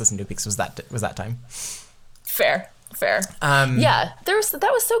drove past the Sindhu Peaks. Was that time? Fair. Yeah, that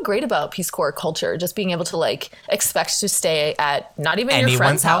was so great about Peace Corps culture, just being able to like expect to stay at not even your Anyone's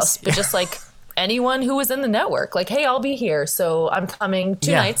friend's house. house, but just like anyone who was in the network. Like, hey, I'll be here, so I'm coming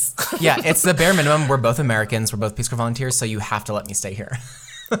 2 nights. Yeah, it's the bare minimum. We're both Americans. We're both Peace Corps volunteers, so you have to let me stay here.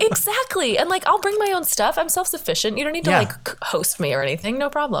 Exactly, and like I'll bring my own stuff. I'm self-sufficient. You don't need to Yeah. like host me or anything. No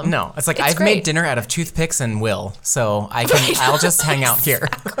problem. No, it's like I've great. made dinner out of toothpicks and will, so I'll just hang out here.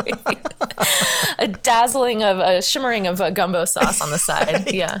 A shimmering of gumbo sauce on the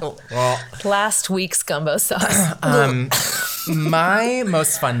side. Yeah. Well, Last week's gumbo sauce. my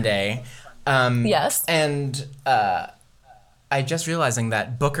most fun day. Yes. And I just realizing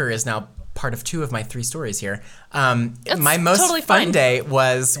that Booker is now part of 2 of my 3 stories here. My most totally fun fine. day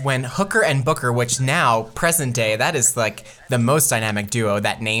was when Hooker and Booker, which now, present day, that is like the most dynamic duo,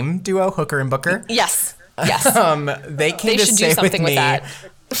 that name duo, Hooker and Booker. Yes. Yes. They came They to should stay do something with me. with that.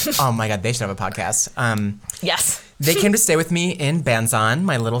 Oh my God, they should have a podcast. Yes. They came to stay with me in Banzan,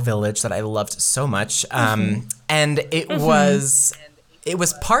 my little village that I loved so much. And it was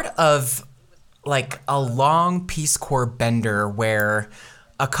part of like a long Peace Corps bender where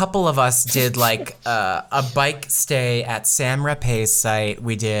a couple of us did like a bike stay at Sam Rapay's site.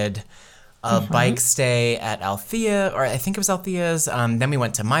 We did a bike stay at Althea, or I think it was Althea's. Then we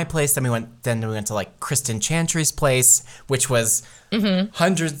went to my place. Then we went to like Kristen Chantry's place, which was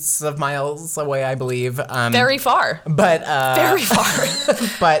hundreds of miles away, I believe. Very far. But very far.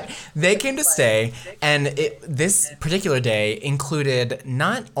 But they came to stay, and this particular day included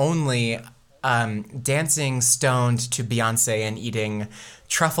not only dancing stoned to Beyonce and eating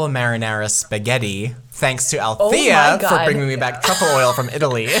truffle marinara spaghetti, thanks to Althea for bringing me back truffle oil from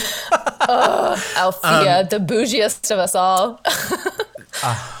Italy. Althea, the bougiest of us all.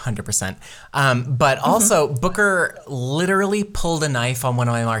 100%. But also, Booker literally pulled a knife on one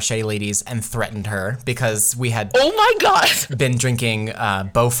of my Marché ladies and threatened her because we had been drinking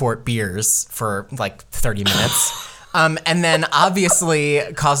Beaufort beers for like 30 minutes. And then obviously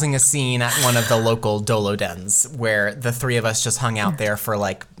causing a scene at one of the local Dolo dens where the three of us just hung out there for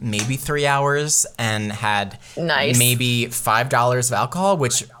like maybe 3 hours and had maybe $5 of alcohol,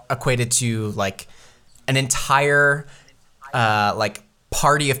 which equated to like an entire like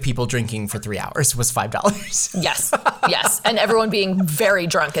party of people drinking for 3 hours was $5. Yes. And everyone being very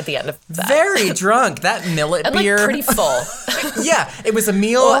drunk at the end of that. Very drunk. That millet and beer. Like pretty full. Yeah, it was a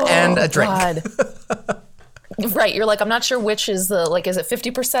meal and a drink. God. Right, you're like, I'm not sure which is the, like, is it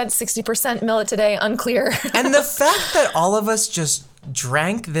 50%, 60% millet today? Unclear. And the fact that all of us just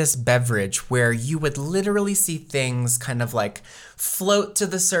drank this beverage where you would literally see things kind of like float to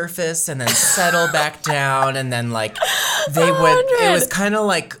the surface and then settle back down, and then like it was kind of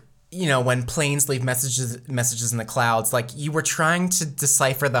like, you know, when planes leave messages in the clouds, like you were trying to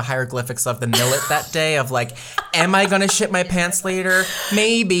decipher the hieroglyphics of the millet that day of like, am I going to shit my pants later?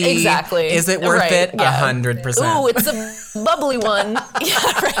 Maybe. Exactly. Is it worth it? 100%. Ooh, it's a bubbly one.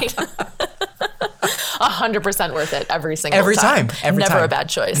 Yeah, right. 100% worth it every single time. Never a bad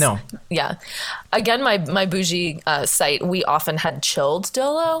choice. No. Yeah. Again, my bougie site, we often had chilled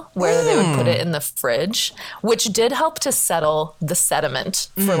Dolo where they would put it in the fridge, which did help to settle the sediment,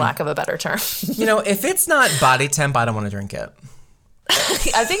 for lack of a better term. You know, if it's not body temp, I don't want to drink it.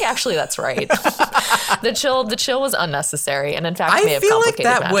 I think actually that's right. The chill was unnecessary, and in fact may have complicated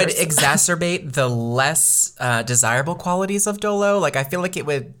matters. I feel like that would exacerbate the less desirable qualities of Dolo. Like I feel like it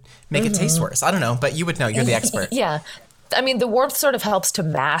would make it taste worse. I don't know, but you would know. You're the expert. Yeah. I mean, the warmth sort of helps to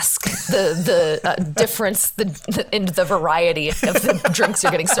mask the difference in the variety of the drinks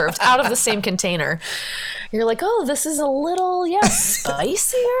you're getting served out of the same container. You're like, oh, this is a little,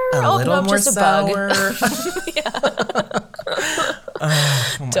 spicier. A little more just sour. A bug. Yeah.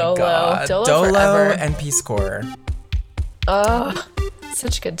 Oh my Dolo. God. Dolo forever. And Peace Corps. Oh,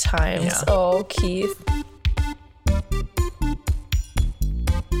 such good times. Yeah. Oh, Keith.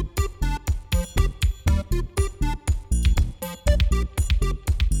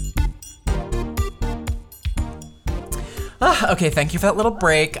 Okay, thank you for that little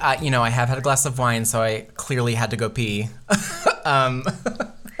break. You know, I have had a glass of wine, so I clearly had to go pee. Have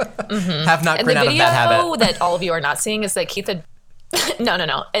not grown out of that habit. And the video that all of you are not seeing is that Keith had...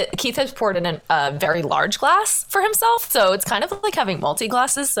 No. Keith has poured in a very large glass for himself, so it's kind of like having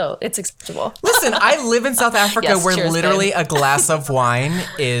multi-glasses, so it's acceptable. Listen, I live in South Africa where cheers, literally babe. a glass of wine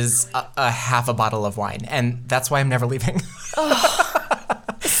is a half a bottle of wine, and that's why I'm never leaving.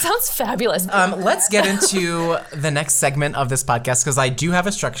 Sounds fabulous. Let's get into the next segment of this podcast, because I do have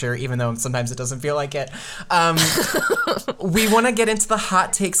a structure, even though sometimes it doesn't feel like it. We want to get into the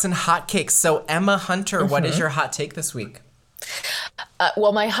hot takes and hot cakes. So Emma Hunter, what is your hot take this week?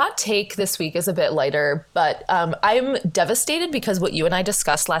 Well, my hot take this week is a bit lighter, but I'm devastated because what you and I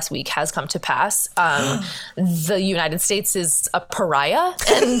discussed last week has come to pass. The United States is a pariah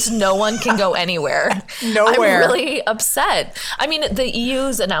and no one can go anywhere. Nowhere. I'm really upset. I mean, the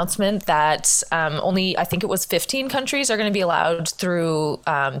EU's announcement that only, I think it was 15 countries are going to be allowed through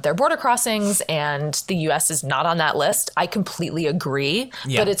their border crossings, and the US is not on that list. I completely agree,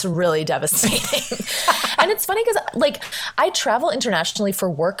 but it's really devastating. And it's funny because, like, I travel internationally for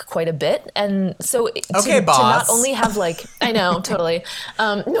work quite a bit, and so to not only have like, I know, totally.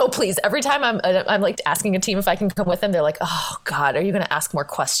 No, please. Every time I'm like asking a team if I can come with them, they're like, "Oh God, are you going to ask more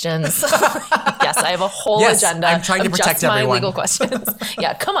questions?" Yes, I have a whole agenda. I'm trying to protect just my everyone. legal questions.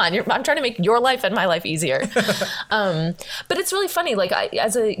 Yeah, come on. I'm trying to make your life and my life easier. But it's really funny. Like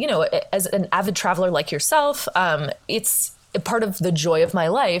as an avid traveler like yourself, part of the joy of my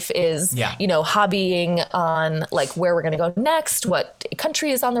life is, you know, hobbying on like where we're going to go next, what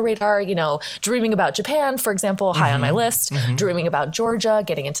country is on the radar, you know, dreaming about Japan, for example, high on my list, dreaming about Georgia,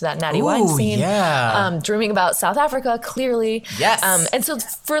 getting into that natty wine scene, dreaming about South Africa, clearly. And so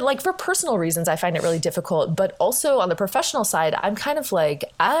for personal reasons, I find it really difficult, but also on the professional side, I'm kind of like,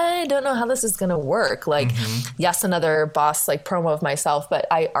 I don't know how this is going to work. Like, yes, another boss like promo of myself, but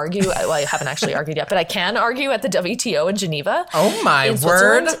I argue, well, I haven't actually argued yet, but I can argue at the WTO in Geneva. Oh my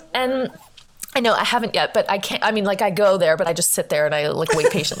word. And I know I haven't yet, but I can't, I mean, like I go there, but I just sit there and I like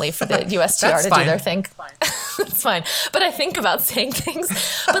wait patiently for the USTR to do their thing. It's fine. But I think about saying things,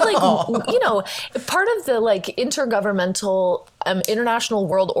 but like, you know, part of the like intergovernmental international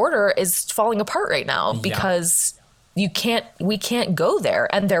world order is falling apart right now because we can't go there,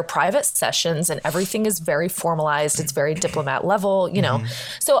 and they're private sessions and everything is very formalized. It's very diplomat level, you know?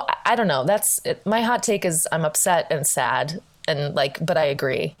 So I don't know. That's it. My hot take is I'm upset and sad and like, but I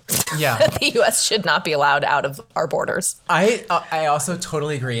agree. That the US should not be allowed out of our borders. I also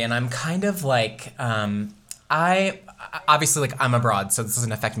totally agree. And I'm kind of like, obviously like I'm abroad, so this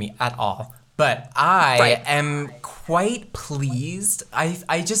doesn't affect me at all. But I am quite pleased.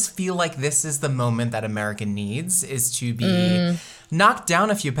 I just feel like this is the moment that America needs, is to be knocked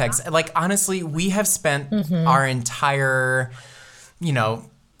down a few pegs. Like, honestly, we have spent our entire, you know,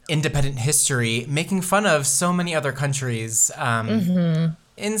 independent history making fun of so many other countries.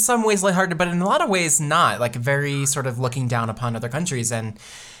 In some ways lighthearted, but in a lot of ways not. Like, very sort of looking down upon other countries. And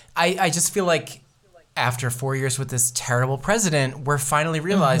I just feel like after 4 years with this terrible president, we're finally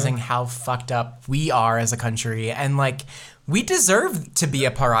realizing how fucked up we are as a country. And like, we deserve to be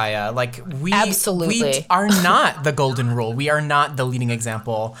a pariah. Like, we are not the golden rule. We are not the leading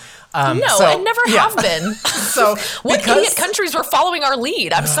example. And never have been. So what idiot countries were following our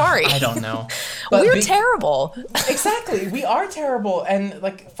lead? I'm sorry. I don't know. We're terrible. Exactly. We are terrible. And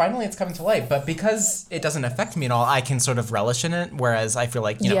like, finally it's coming to light. But because it doesn't affect me at all, I can sort of relish in it. Whereas I feel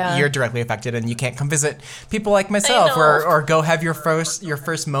like, you know, you're directly affected and you can't come visit people like myself or go have your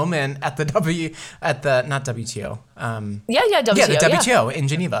first moment at the not WTO. WTO. The WTO in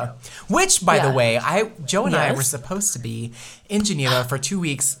Geneva. Which, by the way, Joe and I were supposed to be in Geneva for 2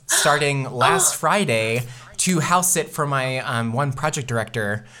 weeks starting last Friday to house sit for my one project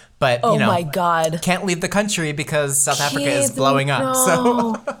director. But, you know, my God, can't leave the country because South Africa is blowing up.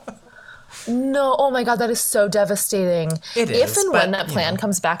 So No, oh my God, that is so devastating. It is. If and when that plan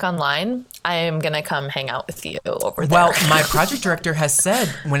comes back online, I am going to come hang out with you over there. Well, my project director has said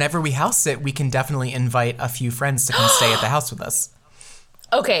whenever we house sit, we can definitely invite a few friends to come stay at the house with us.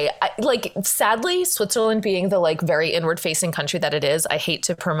 Okay, sadly, Switzerland being the like very inward-facing country that it is, I hate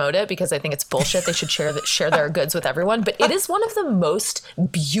to promote it because I think it's bullshit. They should share their goods with everyone. But it is one of the most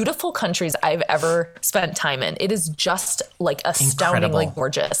beautiful countries I've ever spent time in. It is just like astoundingly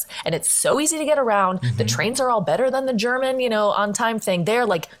gorgeous, and it's so easy to get around. Mm-hmm. The trains are all better than the German, on time thing. They're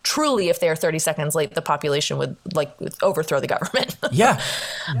like truly, if they are 30 seconds late, the population would overthrow the government. Yeah,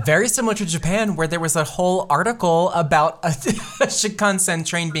 very similar to Japan, where there was a whole article about a Shinkansen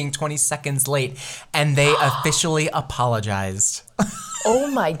train being 20 seconds late, and they officially apologized. Oh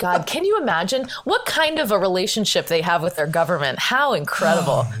my God. Can you imagine what kind of a relationship they have with their government? How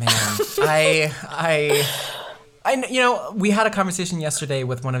incredible. Oh, man. We had a conversation yesterday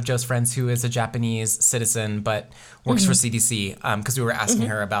with one of Joe's friends who is a Japanese citizen but works for CDC, because we were asking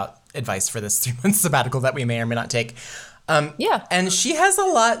her about advice for this 3-month sabbatical that we may or may not take. And she has a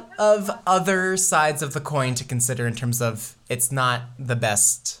lot of other sides of the coin to consider in terms of it's not the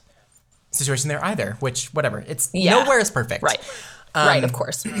best situation there either, which, whatever. Nowhere is perfect. Right. Right, of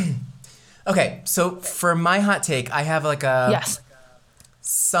course. Okay, so for my hot take, I have like a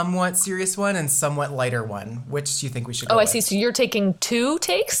somewhat serious one and somewhat lighter one. Which do you think we should go with? I see. So you're taking 2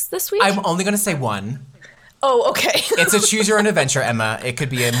 takes this week? I'm only going to say one. Oh, okay. It's a choose your own adventure, Emma. It could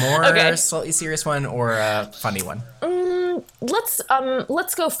be a more slightly serious one or a funny one.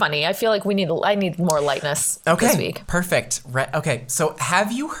 Let's go funny. I feel like I need more lightness this week. Perfect. Right. Okay. So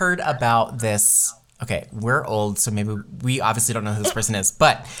have you heard about this? Okay, we're old, so maybe we obviously don't know who this person is,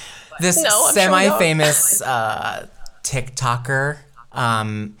 but this semi-famous TikToker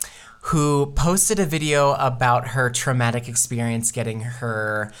who posted a video about her traumatic experience getting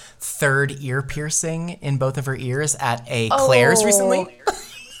her 3rd ear piercing in both of her ears at a Claire's recently.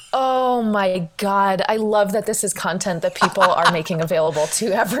 Oh my God. I love that this is content that people are making available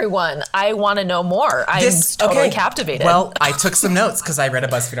to everyone. I want to know more. I'm totally captivated. Well, I took some notes because I read a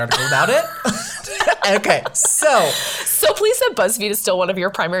BuzzFeed article about it. Okay, so please say BuzzFeed is still one of your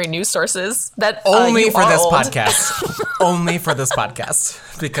primary news sources. That only for this podcast. only for this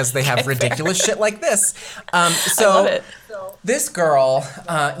podcast because they have ridiculous shit like this. So I love it. This girl,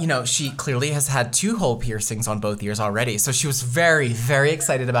 she clearly has had 2 hole piercings on both ears already. So she was very, very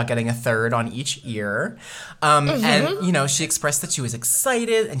excited about getting a 3rd on each ear. And, she expressed that she was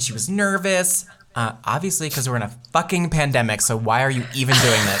excited and she was nervous. Obviously, because we're in a fucking pandemic. So why are you even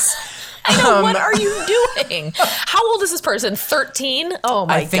doing this? I know, what are you doing? How old is this person? 13? Oh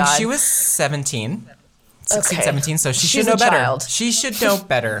my God. I think she was 17. 16, Okay. 17. So she should She's know a better. child. She should know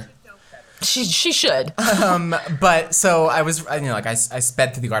better. She should. But so I was, I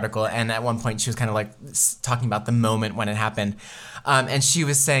sped through the article, and at one point she was kind of like talking about the moment when it happened. And she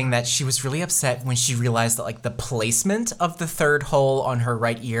was saying that she was really upset when she realized that like the placement of the 3rd hole on her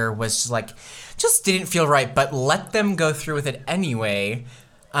right ear was just didn't feel right, but let them go through with it anyway.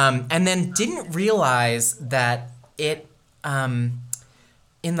 And then didn't realize that it,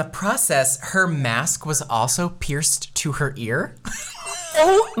 in the process, her mask was also pierced to her ear.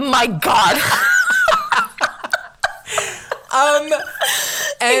 Oh my God.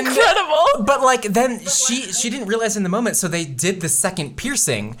 And, Incredible. But like then she didn't realize in the moment, so they did the 2nd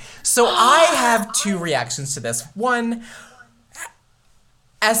piercing. So I have 2 reactions to this. One,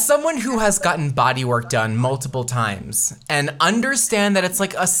 as someone who has gotten body work done multiple times and understand that it's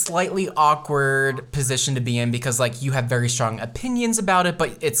like a slightly awkward position to be in because like you have very strong opinions about it,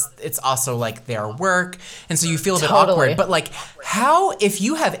 but it's also like their work, and so you feel a bit awkward. But like, how, if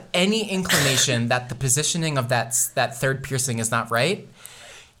you have any inclination that the positioning of that 3rd piercing is not right,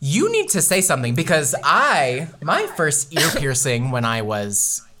 you need to say something, because my first ear piercing when I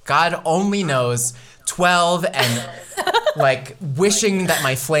was, God only knows, 12 and like wishing that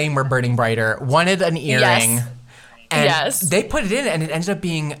my flame were burning brighter, wanted an earring. Yes. And they put it in, and it ended up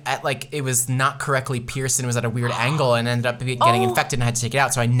being at like, it was not correctly pierced, and it was at a weird angle, and ended up getting infected, and I had to take it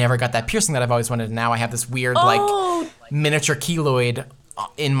out. So I never got that piercing that I've always wanted. And now I have this weird like miniature keloid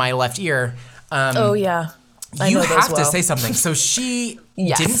in my left ear. Yeah. You have to say something. So she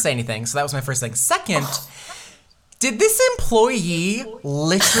didn't say anything. So that was my first thing. Second, did this employee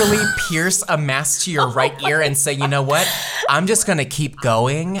literally pierce a mask to your right ear and say, you know what, I'm just going to keep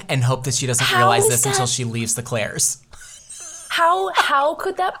going and hope that she doesn't realize this until she leaves the Claire's? How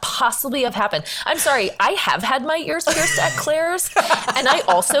could that possibly have happened? I'm sorry, I have had my ears pierced at Claire's, and I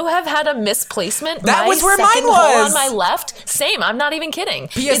also have had a misplacement. That was where second mine hole was. on my left. Same. I'm not even kidding.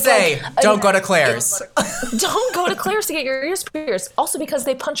 PSA, don't go to Claire's. Don't go to Claire's to get your ears pierced. Also because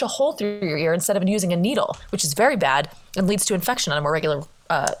they punch a hole through your ear instead of using a needle, which is very bad and leads to infection on a more regular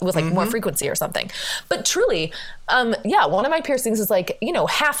with like more frequency or something. But truly, one of my piercings is like,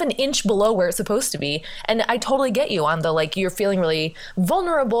 half an inch below where it's supposed to be. And I totally get you on the, like, you're feeling really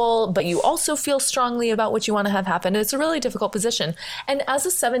vulnerable, but you also feel strongly about what you want to have happen. It's a really difficult position. And as a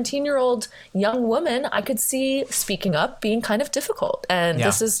 17-year-old young woman, I could see speaking up being kind of difficult. And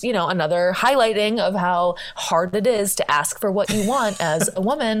this is, another highlighting of how hard it is to ask for what you want as a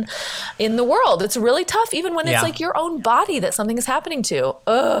woman in the world. It's really tough, even when it's like your own body that something is happening to.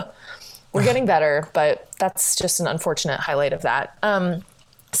 We're getting better, but that's just an unfortunate highlight of that.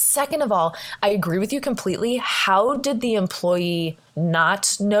 Second of all, I agree with you completely. How did the employee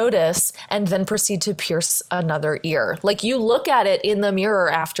not notice and then proceed to pierce another ear? Like, you look at it in the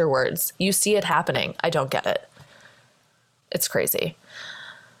mirror afterwards. You see it happening. I don't get it. It's crazy.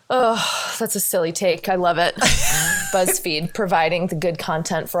 Oh, that's a silly take. I love it. BuzzFeed providing the good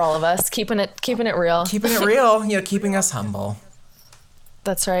content for all of us, keeping it real. Keeping it real, keeping us humble.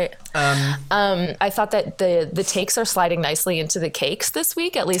 That's right. I thought that the takes are sliding nicely into the cakes this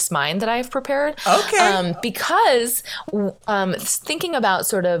week, at least mine that I've prepared. Okay. Because thinking about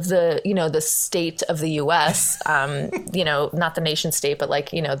sort of the state of the U.S., not the nation state, but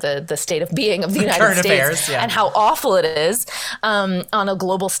like, the state of being of the United States and how awful it is on a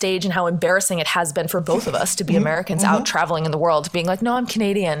global stage and how embarrassing it has been for both of us to be Americans out traveling in the world, being like, no, I'm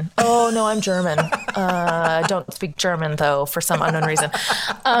Canadian. Oh, no, I'm German. I don't speak German, though, for some unknown reason.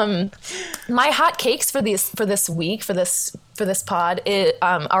 My hot cakes for this week, for this pod,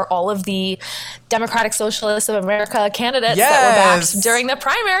 are all of the Democratic Socialists of America candidates that were backed during the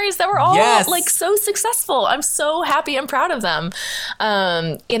primaries that were all like so successful. I'm so happy and proud of them.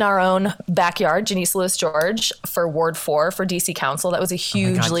 In our own backyard, Janice Lewis George for Ward 4 for DC Council. That was a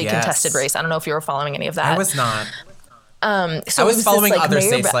hugely contested race. I don't know if you were following any of that. I was not. So I was following other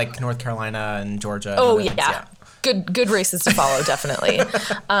states like North Carolina and Georgia. Oh, and yeah. Good races to follow, definitely.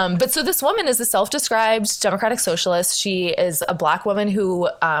 But so this woman is a self-described democratic socialist. She is a Black woman who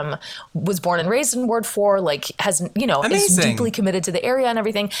was born and raised in Ward 4, like is deeply committed to the area and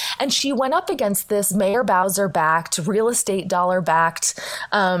everything. And she went up against this Mayor Bowser-backed, real estate dollar-backed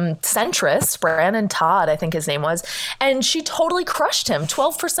centrist, Brandon Todd, I think his name was. And she totally crushed him,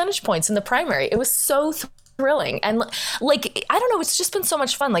 12 percentage points in the primary. It was so thrilling. And like, I don't know, it's just been so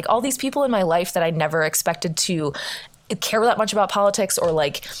much fun. Like all these people in my life that I never expected to care that much about politics or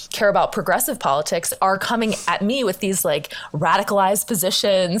like care about progressive politics are coming at me with these like radicalized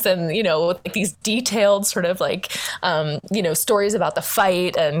positions and, you know, like these detailed sort of like, you know, stories about the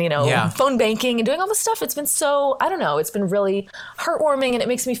fight and, you know, phone banking and doing all this stuff. It's been so, I don't know, it's been really heartwarming, and it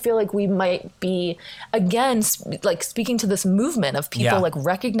makes me feel like we might be, again, like speaking to this movement of people like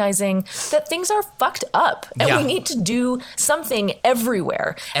recognizing that things are fucked up and we need to do something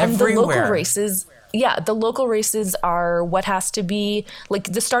everywhere. And the local races... Yeah, the local races are what has to be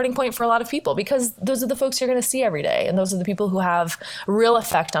like the starting point for a lot of people, because those are the folks you're going to see every day. And those are the people who have real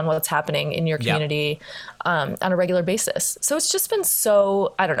effect on what's happening in your community on a regular basis. So it's just been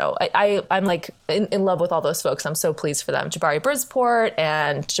so, I don't know, I'm like in love with all those folks. I'm so pleased for them. Jabari Bridgeport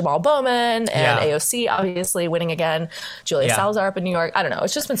and Jamal Bowman and AOC obviously winning again. Julia Salazar up in New York. I don't know.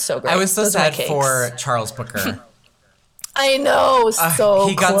 It's just been so great. I was so sad for Charles Booker. I know,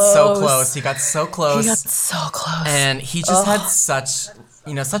 he got so close. He got so close. And he just had such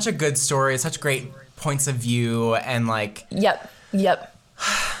a good story, such great points of view, and like... Yep.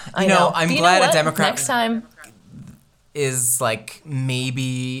 I know. I'm glad a Democrat... Next time... is like,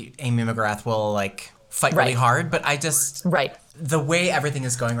 maybe Amy McGrath will like fight really hard, but I just... The way everything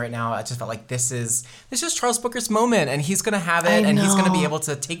is going right now, I just felt like this is Charles Booker's moment, and he's going to have it, and he's going to be able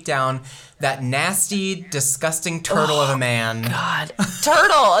to take down that nasty, disgusting turtle of a man. God.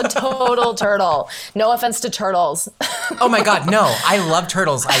 Turtle! A total turtle. No offense to turtles. Oh my God, no. I love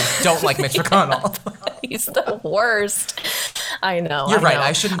turtles. I don't like Mitch McConnell. He's the worst. I know. You're right.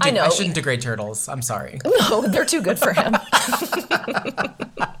 I shouldn't degrade turtles. I'm sorry. No, they're too good for him.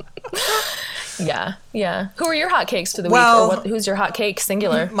 Yeah. Who are your hotcakes for the week? Or who's your hotcake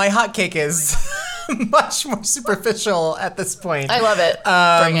singular? My hotcake is much more superficial at this point. I love it.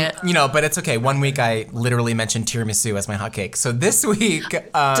 Bring it. You know, but it's okay. One week I literally mentioned tiramisu as my hotcake. So this week...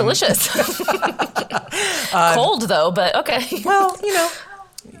 Delicious. Cold though, but okay. Well, you know,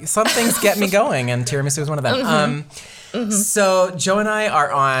 some things get me going, and tiramisu is one of them. So Joe and I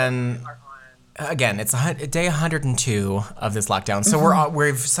are on... Again, it's day 102 of this lockdown. So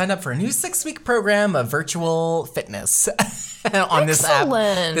we've signed up for a new 6-week program of virtual fitness on this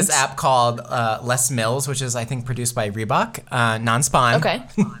app called Les Mills, which is, I think, produced by Reebok, non-spawn. Okay.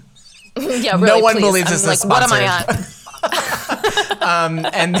 Yeah, really, no one please. believes this is sponsored. What am I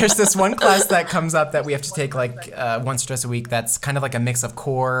at? And there's this one class that comes up that we have to take like once or twice a week that's kind of like a mix of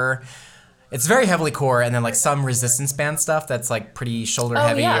core. It's very heavily core, and then like some resistance band stuff that's like pretty shoulder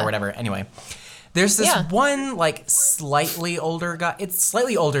heavy or whatever. Anyway. There's this one, like, slightly older guy. It's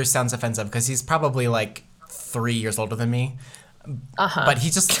slightly older sounds offensive because he's probably, like, 3 years older than me. But he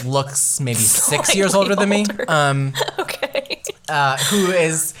just looks maybe 6 years older than me. Okay. Who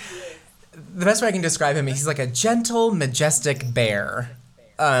is... The best way I can describe him, he's like a gentle, majestic bear.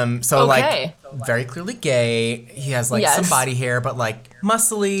 Like, very clearly gay. He has, like, some body hair, but, like,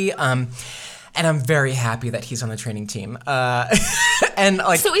 muscly. And I'm very happy that he's on the training team. And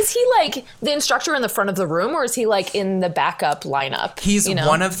like, so is he like the instructor in the front of the room, or is he like in the backup lineup? He's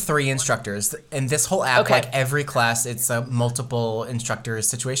one of 3 instructors. In this whole app, like every class, it's a multiple instructors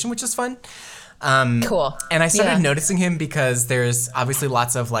situation, which is fun. Cool. And I started noticing him because there's obviously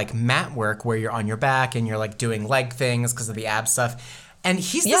lots of like mat work where you're on your back and you're like doing leg things because of the ab stuff. And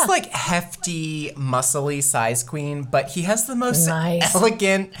he's this like hefty, muscly size queen, but he has the most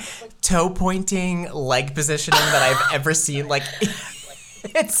elegant toe pointing leg positioning that I've ever seen. Like,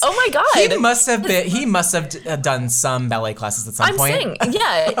 it's oh my God. He must have done some ballet classes at some point. I'm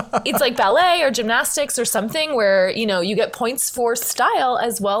saying, it's like ballet or gymnastics or something where, you know, you get points for style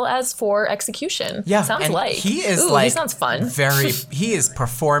as well as for execution. Yeah. Sounds like. He is he sounds fun. He is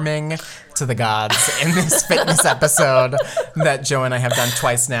performing to the gods in this fitness episode that Joe and I have done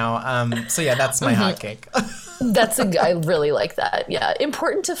twice now. So yeah, that's my hotcake. I really like that. Yeah.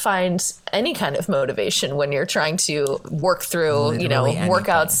 Important to find any kind of motivation when you're trying to work through, Literally anything.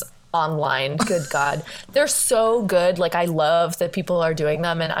 Workouts online. Good God. They're so good. Like, I love that people are doing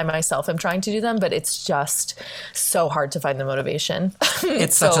them, and I myself am trying to do them, but it's just so hard to find the motivation.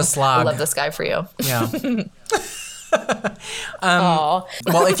 It's such a slog. I love this guy for you. Yeah. Well,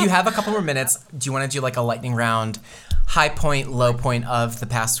 if you have a couple more minutes, do you want to do like a lightning round, high point, low point of the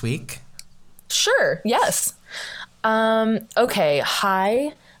past week? Sure. Yes. Okay,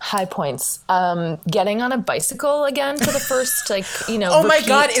 high points. Getting on a bicycle again for the first, like, oh my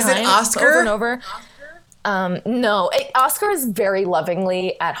God, is it Oscar? Over and over. No, Oscar is very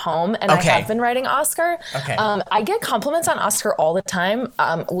lovingly at home, and Okay. I have been writing Oscar. Okay. I get compliments on Oscar all the time.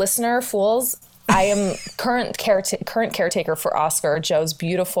 Listener fools, I am current caretaker for Oscar. Joe's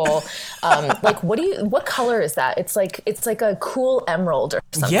beautiful. Like, what color is that? It's like a cool emerald or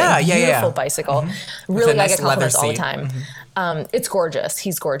something. Yeah. Beautiful bicycle. Really, nice I get compliments all the leather seat. time. It's gorgeous.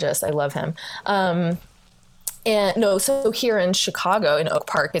 He's gorgeous. I love him. And no, so here in Chicago, in Oak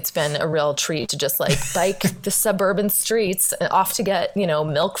Park, it's been a real treat to just like bike the suburban streets and off to get,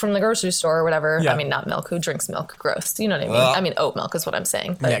 milk from the grocery store or whatever. Yeah. I mean, not milk. Who drinks milk? Gross. You know what I mean? Ugh. I mean, oat milk is what I'm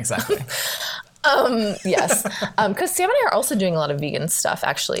saying. But, Yeah, exactly. yes. Because Sam and I are also doing a lot of vegan stuff,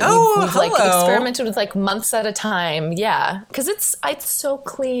 actually. Oh, we've like hello. experimented with like months at a time. Yeah. Because it's so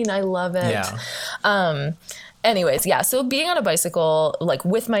clean. I love it. Yeah. Anyways, yeah, so being on a bicycle, like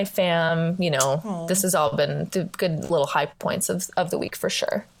with my fam, this has all been the good little high points of the week for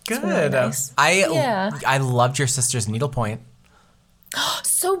sure. It's Good. been really nice. I loved your sister's needlepoint.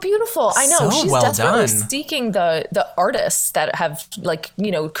 So beautiful. I know. So She's well desperately done. seeking the artists that have like,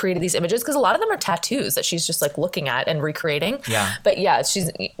 created these images, because a lot of them are tattoos that she's just like looking at and recreating. Yeah. But yeah,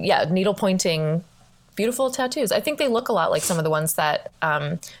 she's needle pointing beautiful tattoos. I think they look a lot like some of the ones that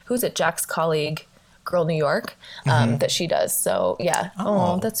who's it, Jack's colleague, Girl New York, that she does. So yeah.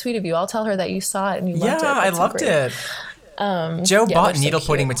 Oh, that's sweet of you. I'll tell her that you saw it and you loved it. Yeah, I That's so loved great. it. Joe bought they're so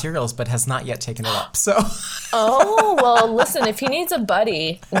needlepointing cute. materials, but has not yet taken it up. So Oh, well, listen, if he needs a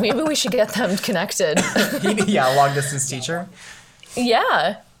buddy, maybe we should get them connected. long distance teacher.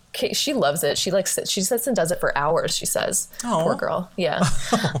 Yeah. She loves it. She likes it. She sits and does it for hours, she says. Oh. Poor girl. Yeah.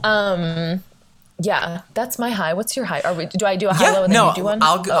 Yeah, that's my high. What's your high? Do I do a high, low, and then you do one?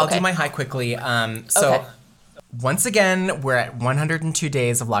 I'll Okay. do my high quickly. So Okay. once again, we're at 102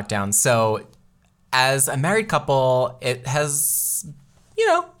 days of lockdown. So as a married couple, it has,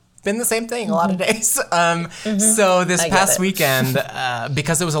 been the same thing a lot of days. So this I get past it. weekend,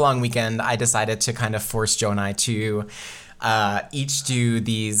 because it was a long weekend, I decided to kind of force Joe and I to each do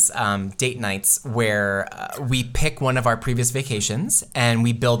these date nights where we pick one of our previous vacations and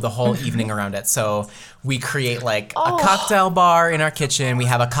we build the whole evening around it. So we create like a cocktail bar in our kitchen. We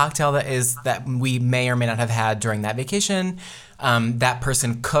have a cocktail that we may or may not have had during that vacation. That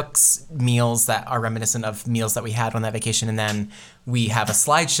person cooks meals that are reminiscent of meals that we had on that vacation, and then we have a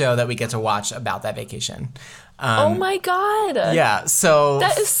slideshow that we get to watch about that vacation. Oh my God. Yeah, so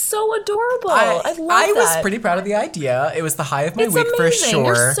That is so adorable. I love that. I was pretty proud of the idea. It was the high of my It's week amazing. for sure.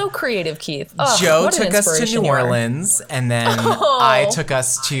 You're so creative, Keith. Oh, Joe what an took us to inspiration New you are. Orleans, and then I took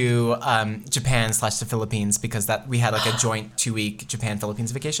us to Japan / the Philippines, because we had like a joint 2-week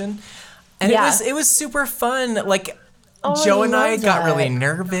Japan-Philippines vacation, and Yeah. it was super fun. Like Oh, Joe I and I love got really that.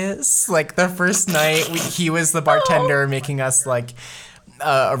 nervous. Like the first night, he was the bartender making us like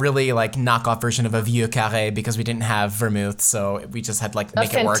a really like knockoff version of a Vieux Carré, because we didn't have vermouth, so we just had like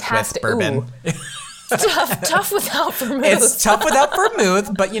make it work with fantastic- bourbon. Tough without vermouth. It's tough without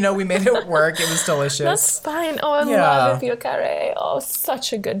vermouth, but we made it work. It was delicious. That's fine. Oh, I Yeah. love it, Vieux Carré. Oh,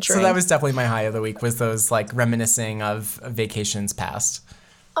 such a good drink. So that was definitely my high of the week, was those like reminiscing of vacations past.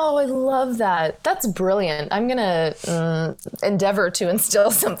 Oh, I love that. That's brilliant. I'm going to endeavor to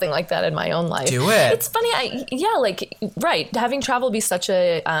instill something like that in my own life. Do it. It's funny. Right. Having travel be such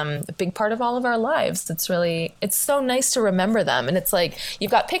a big part of all of our lives. It's so nice to remember them. And it's like,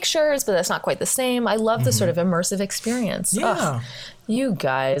 you've got pictures, but that's not quite the same. I love the sort of immersive experience. Yeah. Ugh, you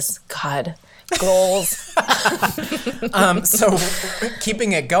guys, God, goals. So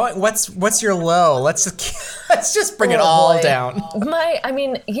keeping it going, what's your let's just bring it Oh, all boy. down.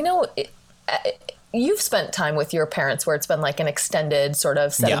 You've spent time with your parents where it's been like an extended sort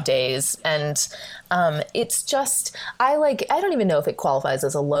of set Yeah. of days, and it's just I don't even know if it qualifies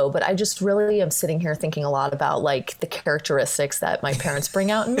as a low, but I just really am sitting here thinking a lot about like the characteristics that my parents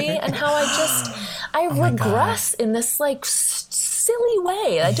bring out in me, and how I regress in this like silly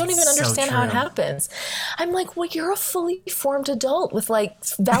way. I don't even So understand how it true. happens. I'm like, well, you're a fully formed adult with like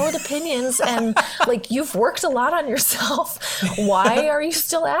valid opinions, and like you've worked a lot on yourself. Why are you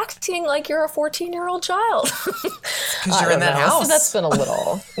still acting like you're a 14-year-old child? Because you're in that house. So that's been a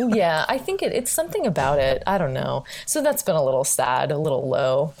little, yeah, I think it's something about it. I don't know. So that's been a little sad, a little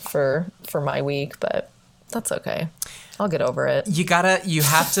low for my week, but that's okay. I'll get over it. You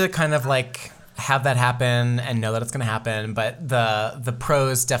have to kind of like have that happen and know that it's going to happen, but the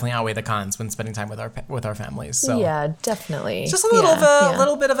pros definitely outweigh the cons when spending time with our families. So Yeah, definitely. just a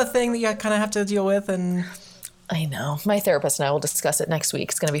little bit of a thing that you kind of have to deal with, and I know. My therapist and I will discuss it next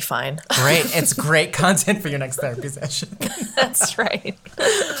week. It's going to be fine. Great. It's great content for your next therapy session. That's right.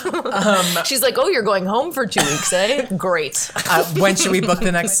 She's like, oh, you're going home for 2 weeks, eh? Great. When should we book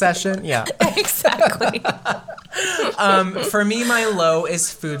the next session? Yeah. Exactly. For me, my low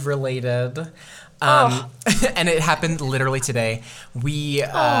is food related. And it happened literally today.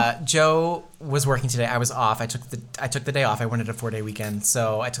 Joe was working today. I was off. I took the day off. I wanted a 4-day weekend,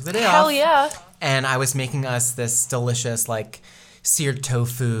 so I took the day off. Hell yeah. And I was making us this delicious, like, seared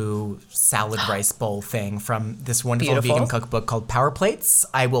tofu salad rice bowl thing from this wonderful vegan cookbook called Power Plates.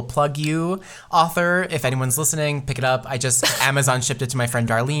 I will plug you, author, if anyone's listening, pick it up. I just Amazon shipped it to my friend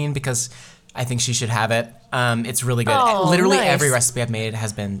Darlene because I think she should have it. It's really good. Literally every recipe I've made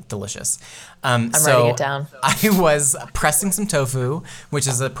has been delicious. I'm writing it down. I was pressing some tofu, which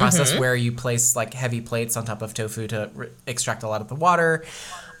is a process where you place like heavy plates on top of tofu to extract a lot of the water.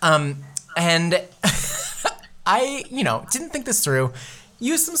 And I, didn't think this through.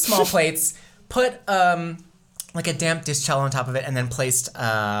 Used some small plates, put like a damp dish towel on top of it, and then placed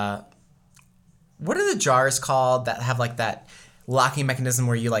what are the jars called that have like that locking mechanism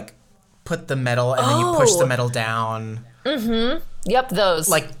where you like put the metal and then you push the metal down? Mm-hmm. Yep, those.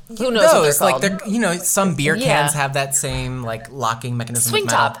 Like who knows what they're called? Like they're some beer cans have that same like locking mechanism. Swing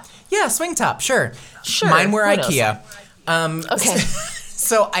top. Yeah, swing top. Sure. Sure. Mine were who IKEA. Okay.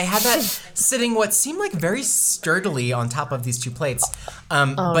 So I had that sitting what seemed like very sturdily on top of these two plates.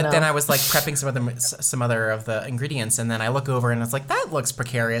 Then I was like prepping some other of the ingredients, and then I look over and it's like, that looks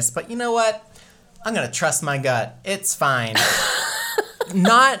precarious, but you know what? I'm gonna trust my gut. It's fine.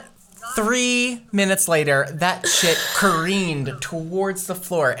 Not 3 minutes later, that shit careened towards the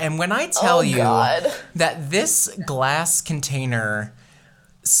floor. And when I tell you that this glass container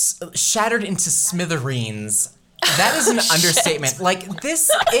shattered into smithereens, that is an understatement. Like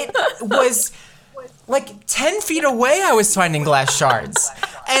it was like 10 feet away I was finding glass shards.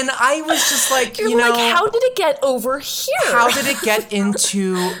 And I was just like, You're like, how did it get over here? How did it get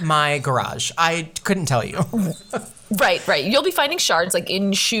into my garage? I couldn't tell you. Right. You'll be finding shards like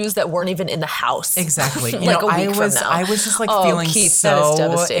in shoes that weren't even in the house. Exactly. Like a week from now. I was just like feeling Keith,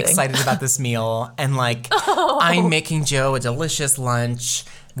 so excited about this meal. And like, I'm making Joe a delicious lunch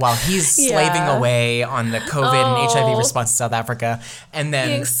while he's slaving away on the COVID and HIV response to South Africa. And then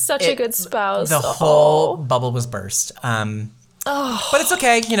being such a good spouse. The whole bubble was burst. But it's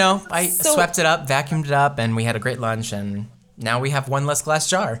okay. I swept it up, vacuumed it up, and we had a great lunch. And now we have one less glass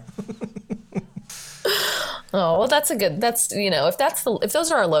jar. Oh, well, if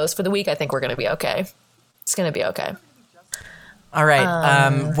those are our lows for the week, I think we're going to be okay. It's going to be okay. All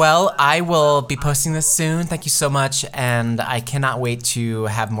right. Well, I will be posting this soon. Thank you so much. And I cannot wait to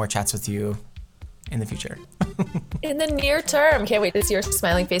have more chats with you in the future. In the near term. Can't wait to see your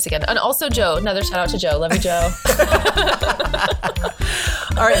smiling face again. And also Joe. Another shout out to Joe. Love you, Joe.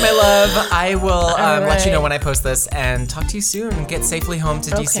 All right, my love. I will let you know when I post this and talk to you soon. Get safely home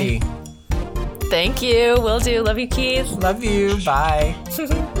to DC. Thank you. Will do. Love you, Keith. Love you. Bye.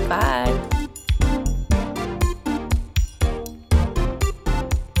 Bye.